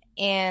city,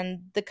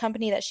 and the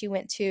company that she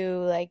went to,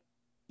 like,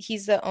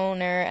 he's the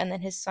owner, and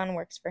then his son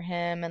works for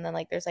him, and then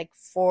like there's like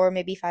 4,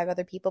 maybe 5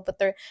 other people, but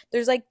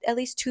there's like at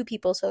least 2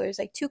 people, so there's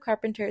like 2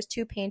 carpenters,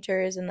 2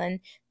 painters, and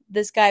then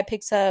this guy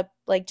picks up,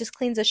 like, just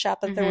cleans the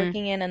shop that they're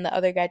working in, and the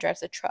other guy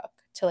drives a truck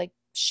to like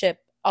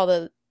ship all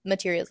the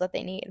materials that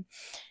they need.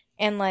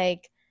 And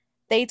like,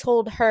 they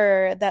told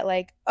her that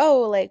like,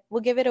 oh, like,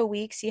 we'll give it a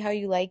week, see how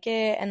you like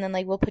it, and then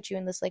like we'll put you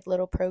in this like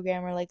little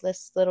program, or like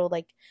this little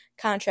like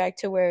contract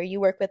to where you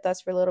work with us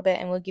for a little bit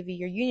and we'll give you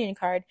your union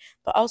card.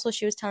 But also,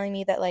 she was telling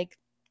me that like,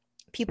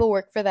 people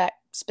work for that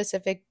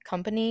specific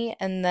company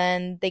and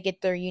then they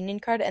get their union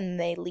card and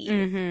they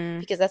leave,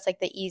 because that's like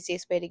the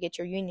easiest way to get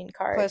your union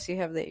card, plus you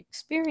have the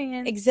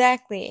experience.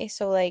 Exactly.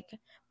 So like,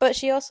 but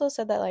she also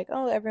said that like,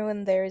 oh,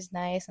 everyone there is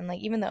nice, and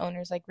like even the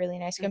owner's like really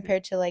nice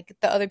compared to like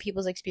the other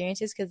people's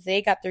experiences, because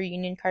they got their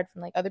union card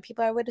from like other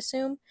people, I would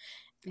assume,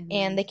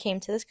 and they came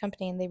to this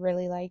company and they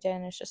really liked it,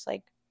 and it's just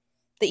like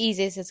the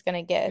easiest it's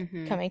gonna get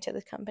coming to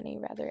this company,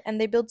 rather.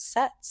 And they build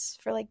sets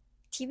for like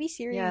TV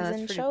series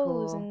and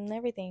shows and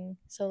everything.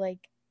 So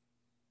like,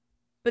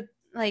 but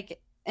like,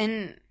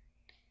 and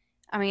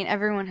I mean,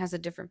 everyone has a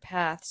different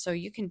path, so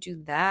you can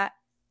do that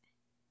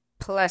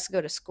plus go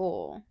to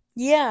school.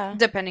 Yeah,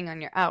 depending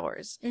on your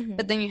hours.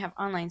 But then you have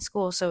online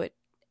school, so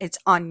it's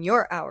on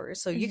your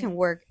hours, so you can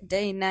work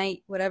day,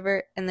 night,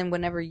 whatever, and then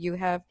whenever you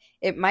have,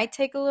 it might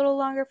take a little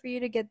longer for you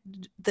to get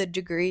the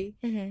degree,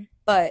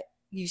 but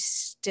you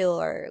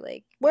still are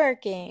like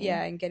working,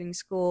 and getting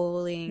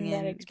schooling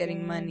and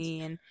getting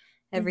money and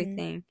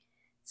everything.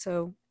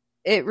 So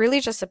it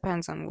really just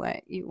depends on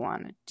what you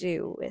want to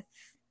do with,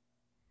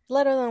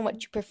 let alone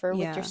what you prefer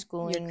with your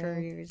schooling, your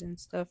careers and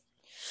stuff.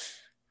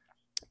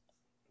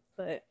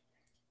 But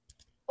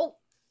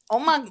oh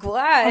my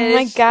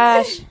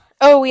gosh.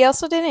 Oh, we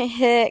also didn't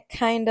hit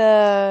kind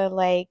of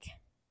like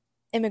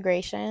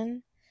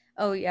immigration.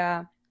 Oh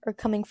yeah. Or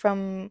coming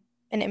from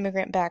an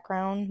immigrant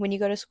background when you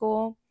go to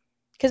school,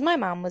 because my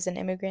mom was an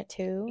immigrant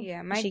too.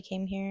 Yeah, she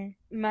came here.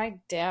 My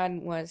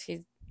dad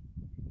he's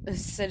a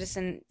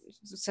citizen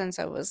since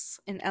I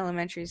was in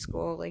elementary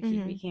school. Like, he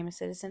became a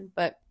citizen,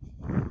 but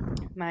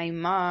my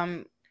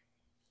mom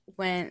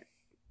went.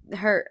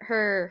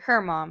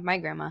 Her mom, my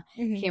grandma,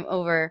 came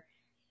over,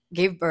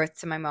 gave birth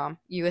to my mom,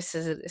 U.S.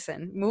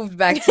 citizen, moved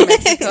back to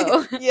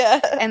Mexico.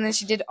 And then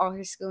she did all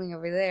her schooling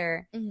over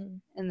there.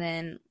 And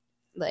then,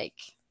 like,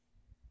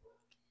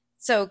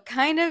 so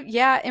kind of,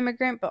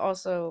 immigrant, but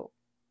also,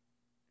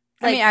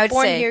 like, I mean, I would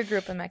born say, here, grew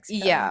up in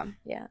Mexico. Yeah.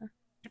 Yeah.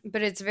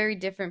 But it's very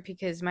different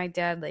because my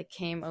dad, like,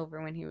 came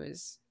over when he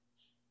was,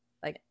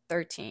 like,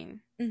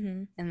 13.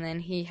 Mm-hmm. And then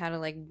he had to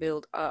like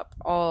build up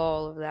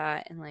all of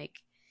that and like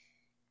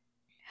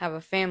have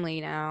a family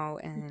now.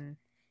 And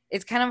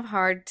it's kind of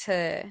hard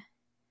to,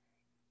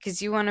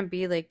 because you want to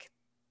be like,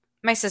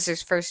 my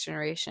sister's first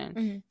generation,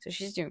 Mm-hmm. so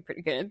she's doing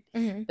pretty good.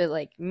 Mm-hmm. But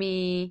like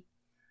me,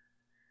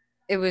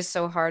 it was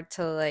so hard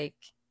to like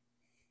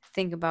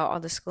think about all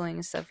the schooling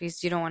and stuff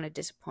because you don't want to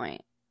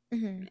disappoint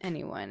Mm-hmm.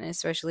 anyone,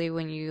 especially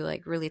when you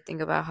like really think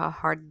about how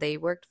hard they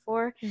worked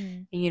for,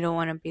 Mm-hmm. and you don't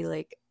want to be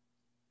like,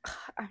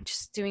 I'm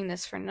just doing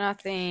this for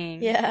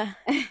nothing. Yeah.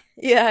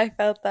 Yeah, I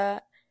felt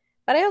that.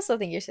 But I also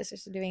think your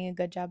sister's doing a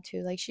good job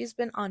too. Like she's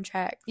been on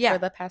track Yeah. for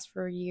the past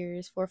 4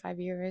 years, 4 or 5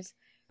 years.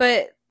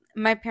 But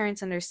my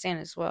parents understand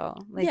as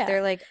well. Like Yeah.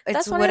 they're like, it's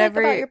That's what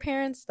whatever. I like about your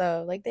parents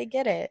though. Like they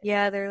get it.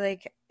 Yeah, they're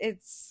like,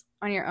 it's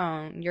on your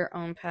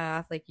own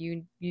path. Like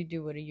you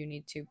do what you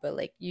need to, but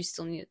like you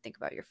still need to think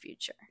about your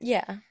future.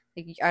 Yeah.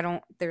 Like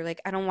they're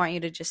like, I don't want you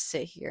to just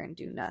sit here and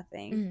do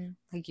nothing. Mm-hmm.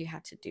 Like you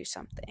have to do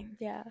something.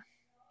 Yeah.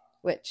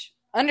 Which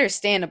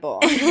understandable.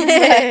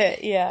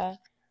 Yeah.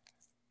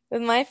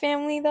 With my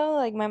family though,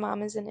 like my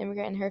mom is an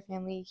immigrant and her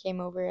family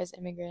came over as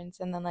immigrants,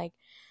 and then like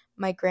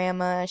my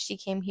grandma, she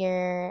came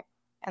here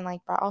and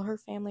like brought all her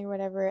family or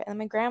whatever. And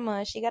my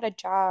grandma, she got a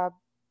job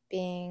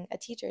being a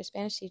teacher, a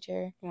Spanish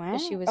teacher, Wow.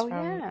 because she was Oh,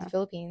 from yeah. the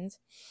Philippines.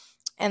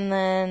 And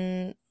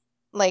then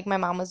like my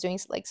mom was doing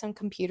like some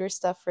computer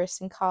stuff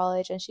first in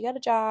college, and she got a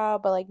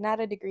job, but like not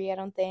a degree, I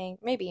don't think.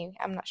 Maybe,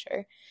 I'm not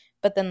sure.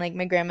 But then like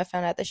my grandma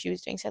found out that she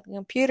was doing something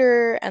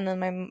computer, and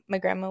then my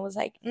grandma was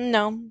like,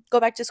 no, go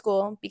back to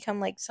school, become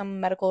like some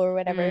medical or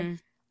whatever. Mm.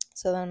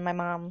 So then my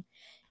mom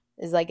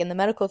is like in the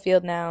medical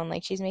field now, and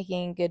like she's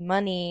making good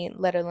money,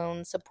 let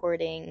alone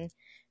supporting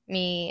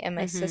me and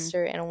my Mhm.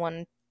 sister in a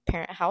one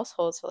parent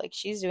household. So like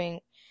she's doing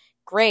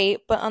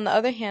great. But on the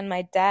other hand,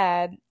 my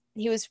dad,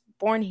 he was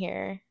born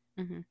here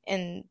Mhm.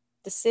 in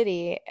the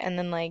city, and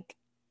then like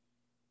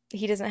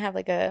he doesn't have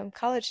like a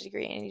college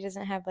degree, and he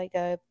doesn't have like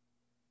a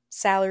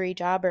salary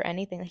job or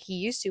anything like he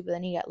used to, but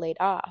then he got laid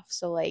off.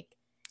 So like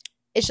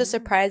it's just Mm.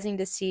 surprising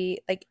to see,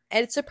 like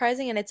it's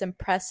surprising and it's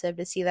impressive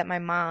to see that my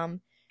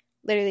mom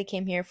literally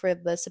came here for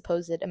the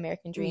supposed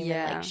American dream, and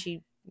Yeah. like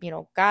she,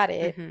 got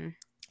it. Mhm.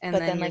 And But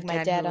then then, your like,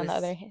 my dad, who on the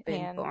was other been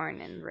hand,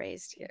 born and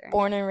raised here.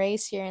 Born and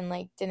raised here, and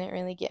like didn't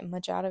really get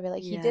much out of it.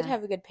 Like he did Yeah.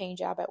 have a good paying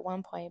job at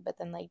one point, but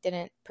then like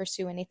didn't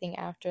pursue anything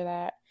after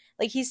that.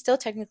 Like he's still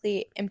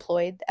technically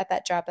employed at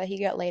that job that he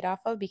got laid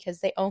off of because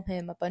they owe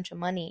him a bunch of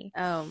money.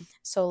 Oh,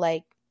 So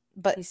like,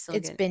 but He's still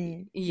it's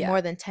getting- been yeah.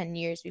 more than 10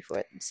 years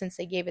since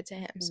they gave it to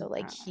him. So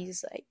like Wow.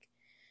 he's like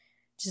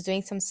just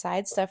doing some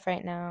side stuff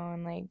right now,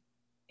 and like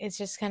it's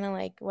just kind of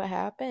like what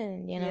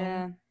happened,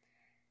 yeah.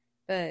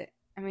 But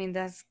I mean,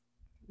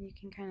 you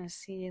can kind of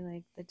see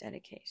like the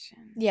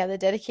dedication. Yeah, the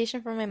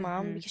dedication from my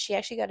mom, Mhm. because she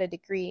actually got a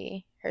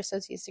degree, her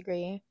associate's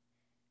degree.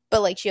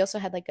 But like she also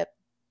had like a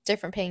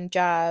different paying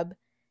job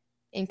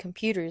in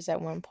computers at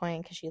one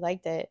point because she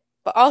liked it.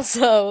 But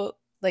also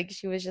like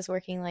she was just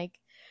working like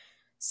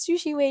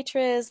sushi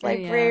waitress, Oh,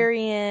 yeah.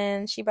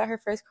 librarian. She bought her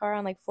first car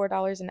on like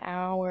 $4 an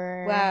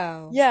hour.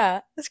 Wow.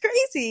 Yeah, it's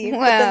crazy. Wow.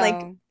 But then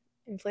like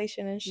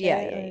inflation and shit. Yeah,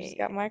 and yeah, I just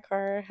yeah. got my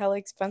car hella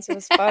expensive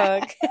as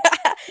fuck.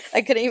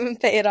 I couldn't even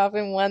pay it off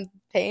in one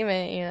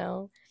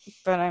payment.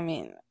 But I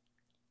mean,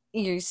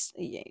 use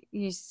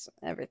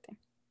everything.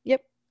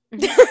 Yep.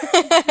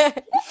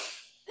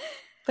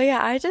 But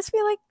yeah, I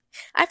feel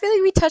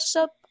like we touched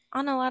up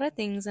on a lot of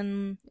things,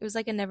 and it was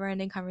like a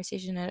never-ending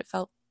conversation, and it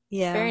felt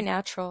Yeah. very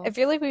natural. I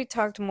feel like we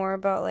talked more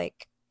about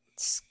like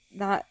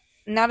not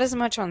as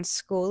much on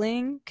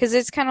schooling because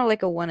it's kind of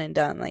like a one and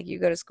done. Like you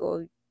go to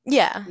school,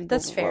 Yeah,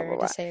 that's blah, fair blah,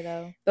 blah. to say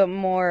though. but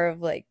more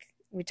of like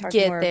we talked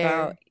Get more there.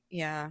 about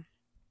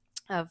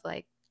of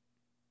like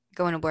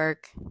going to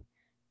work,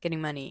 getting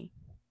money,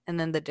 and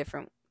then the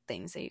different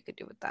things that you could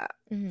do with that.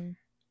 Hmm.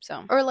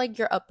 So Or like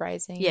your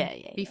uprising. Yeah,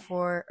 yeah.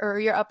 Before, or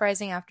your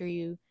uprising after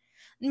you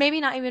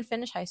maybe not even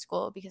finish high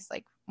school, because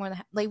like more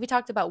than like we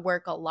talked about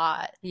work a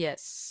lot,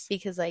 yes,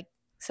 because like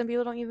some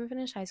people don't even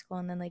finish high school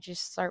and then they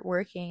just start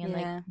working and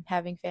Yeah. like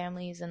having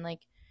families, and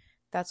like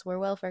that's where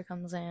welfare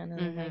comes in, and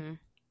then, like Mhm.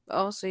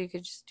 Also you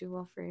could just do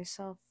well for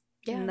yourself.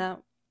 Yeah.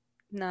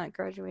 Not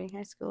graduating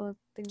high school,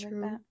 things True.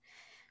 like that.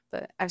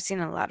 But I've seen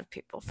a lot of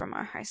people from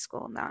our high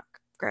school not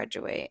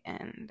graduate,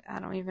 and I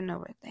don't even know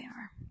where they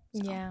are.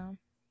 So. Yeah.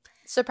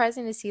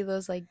 Surprising to see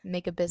those like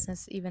make a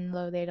business even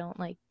though they don't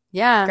like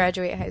Yeah.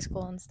 graduate high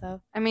school and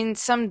stuff. I mean,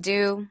 some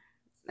do,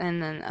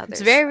 and then others.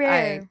 very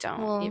rare. I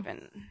don't Well,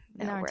 even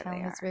In know our where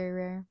town, they it's very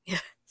rare.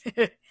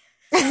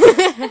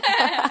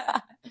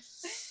 are.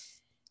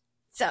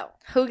 So,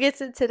 Who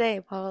gets it today,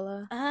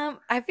 Paula?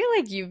 I feel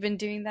like you've been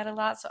doing that a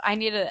lot, so I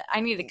need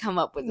to come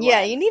up with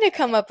Yeah, one. you need to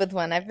come up with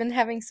one. I've been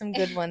having some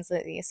good ones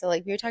lately. So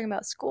like we were talking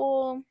about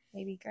school,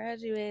 maybe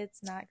graduates,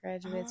 not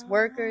graduates,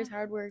 workers,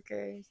 hard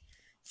workers,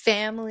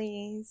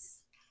 families.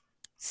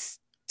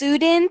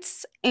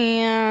 Students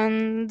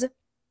and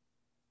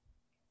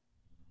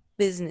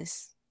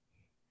business.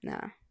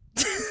 Nah.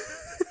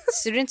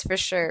 Students for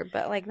sure,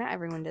 but like not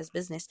everyone does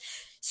business.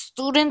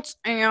 Students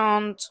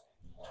and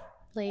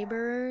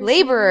Laborers.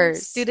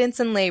 Laborers. Students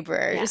and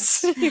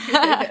laborers.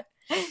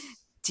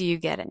 Do you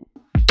get it?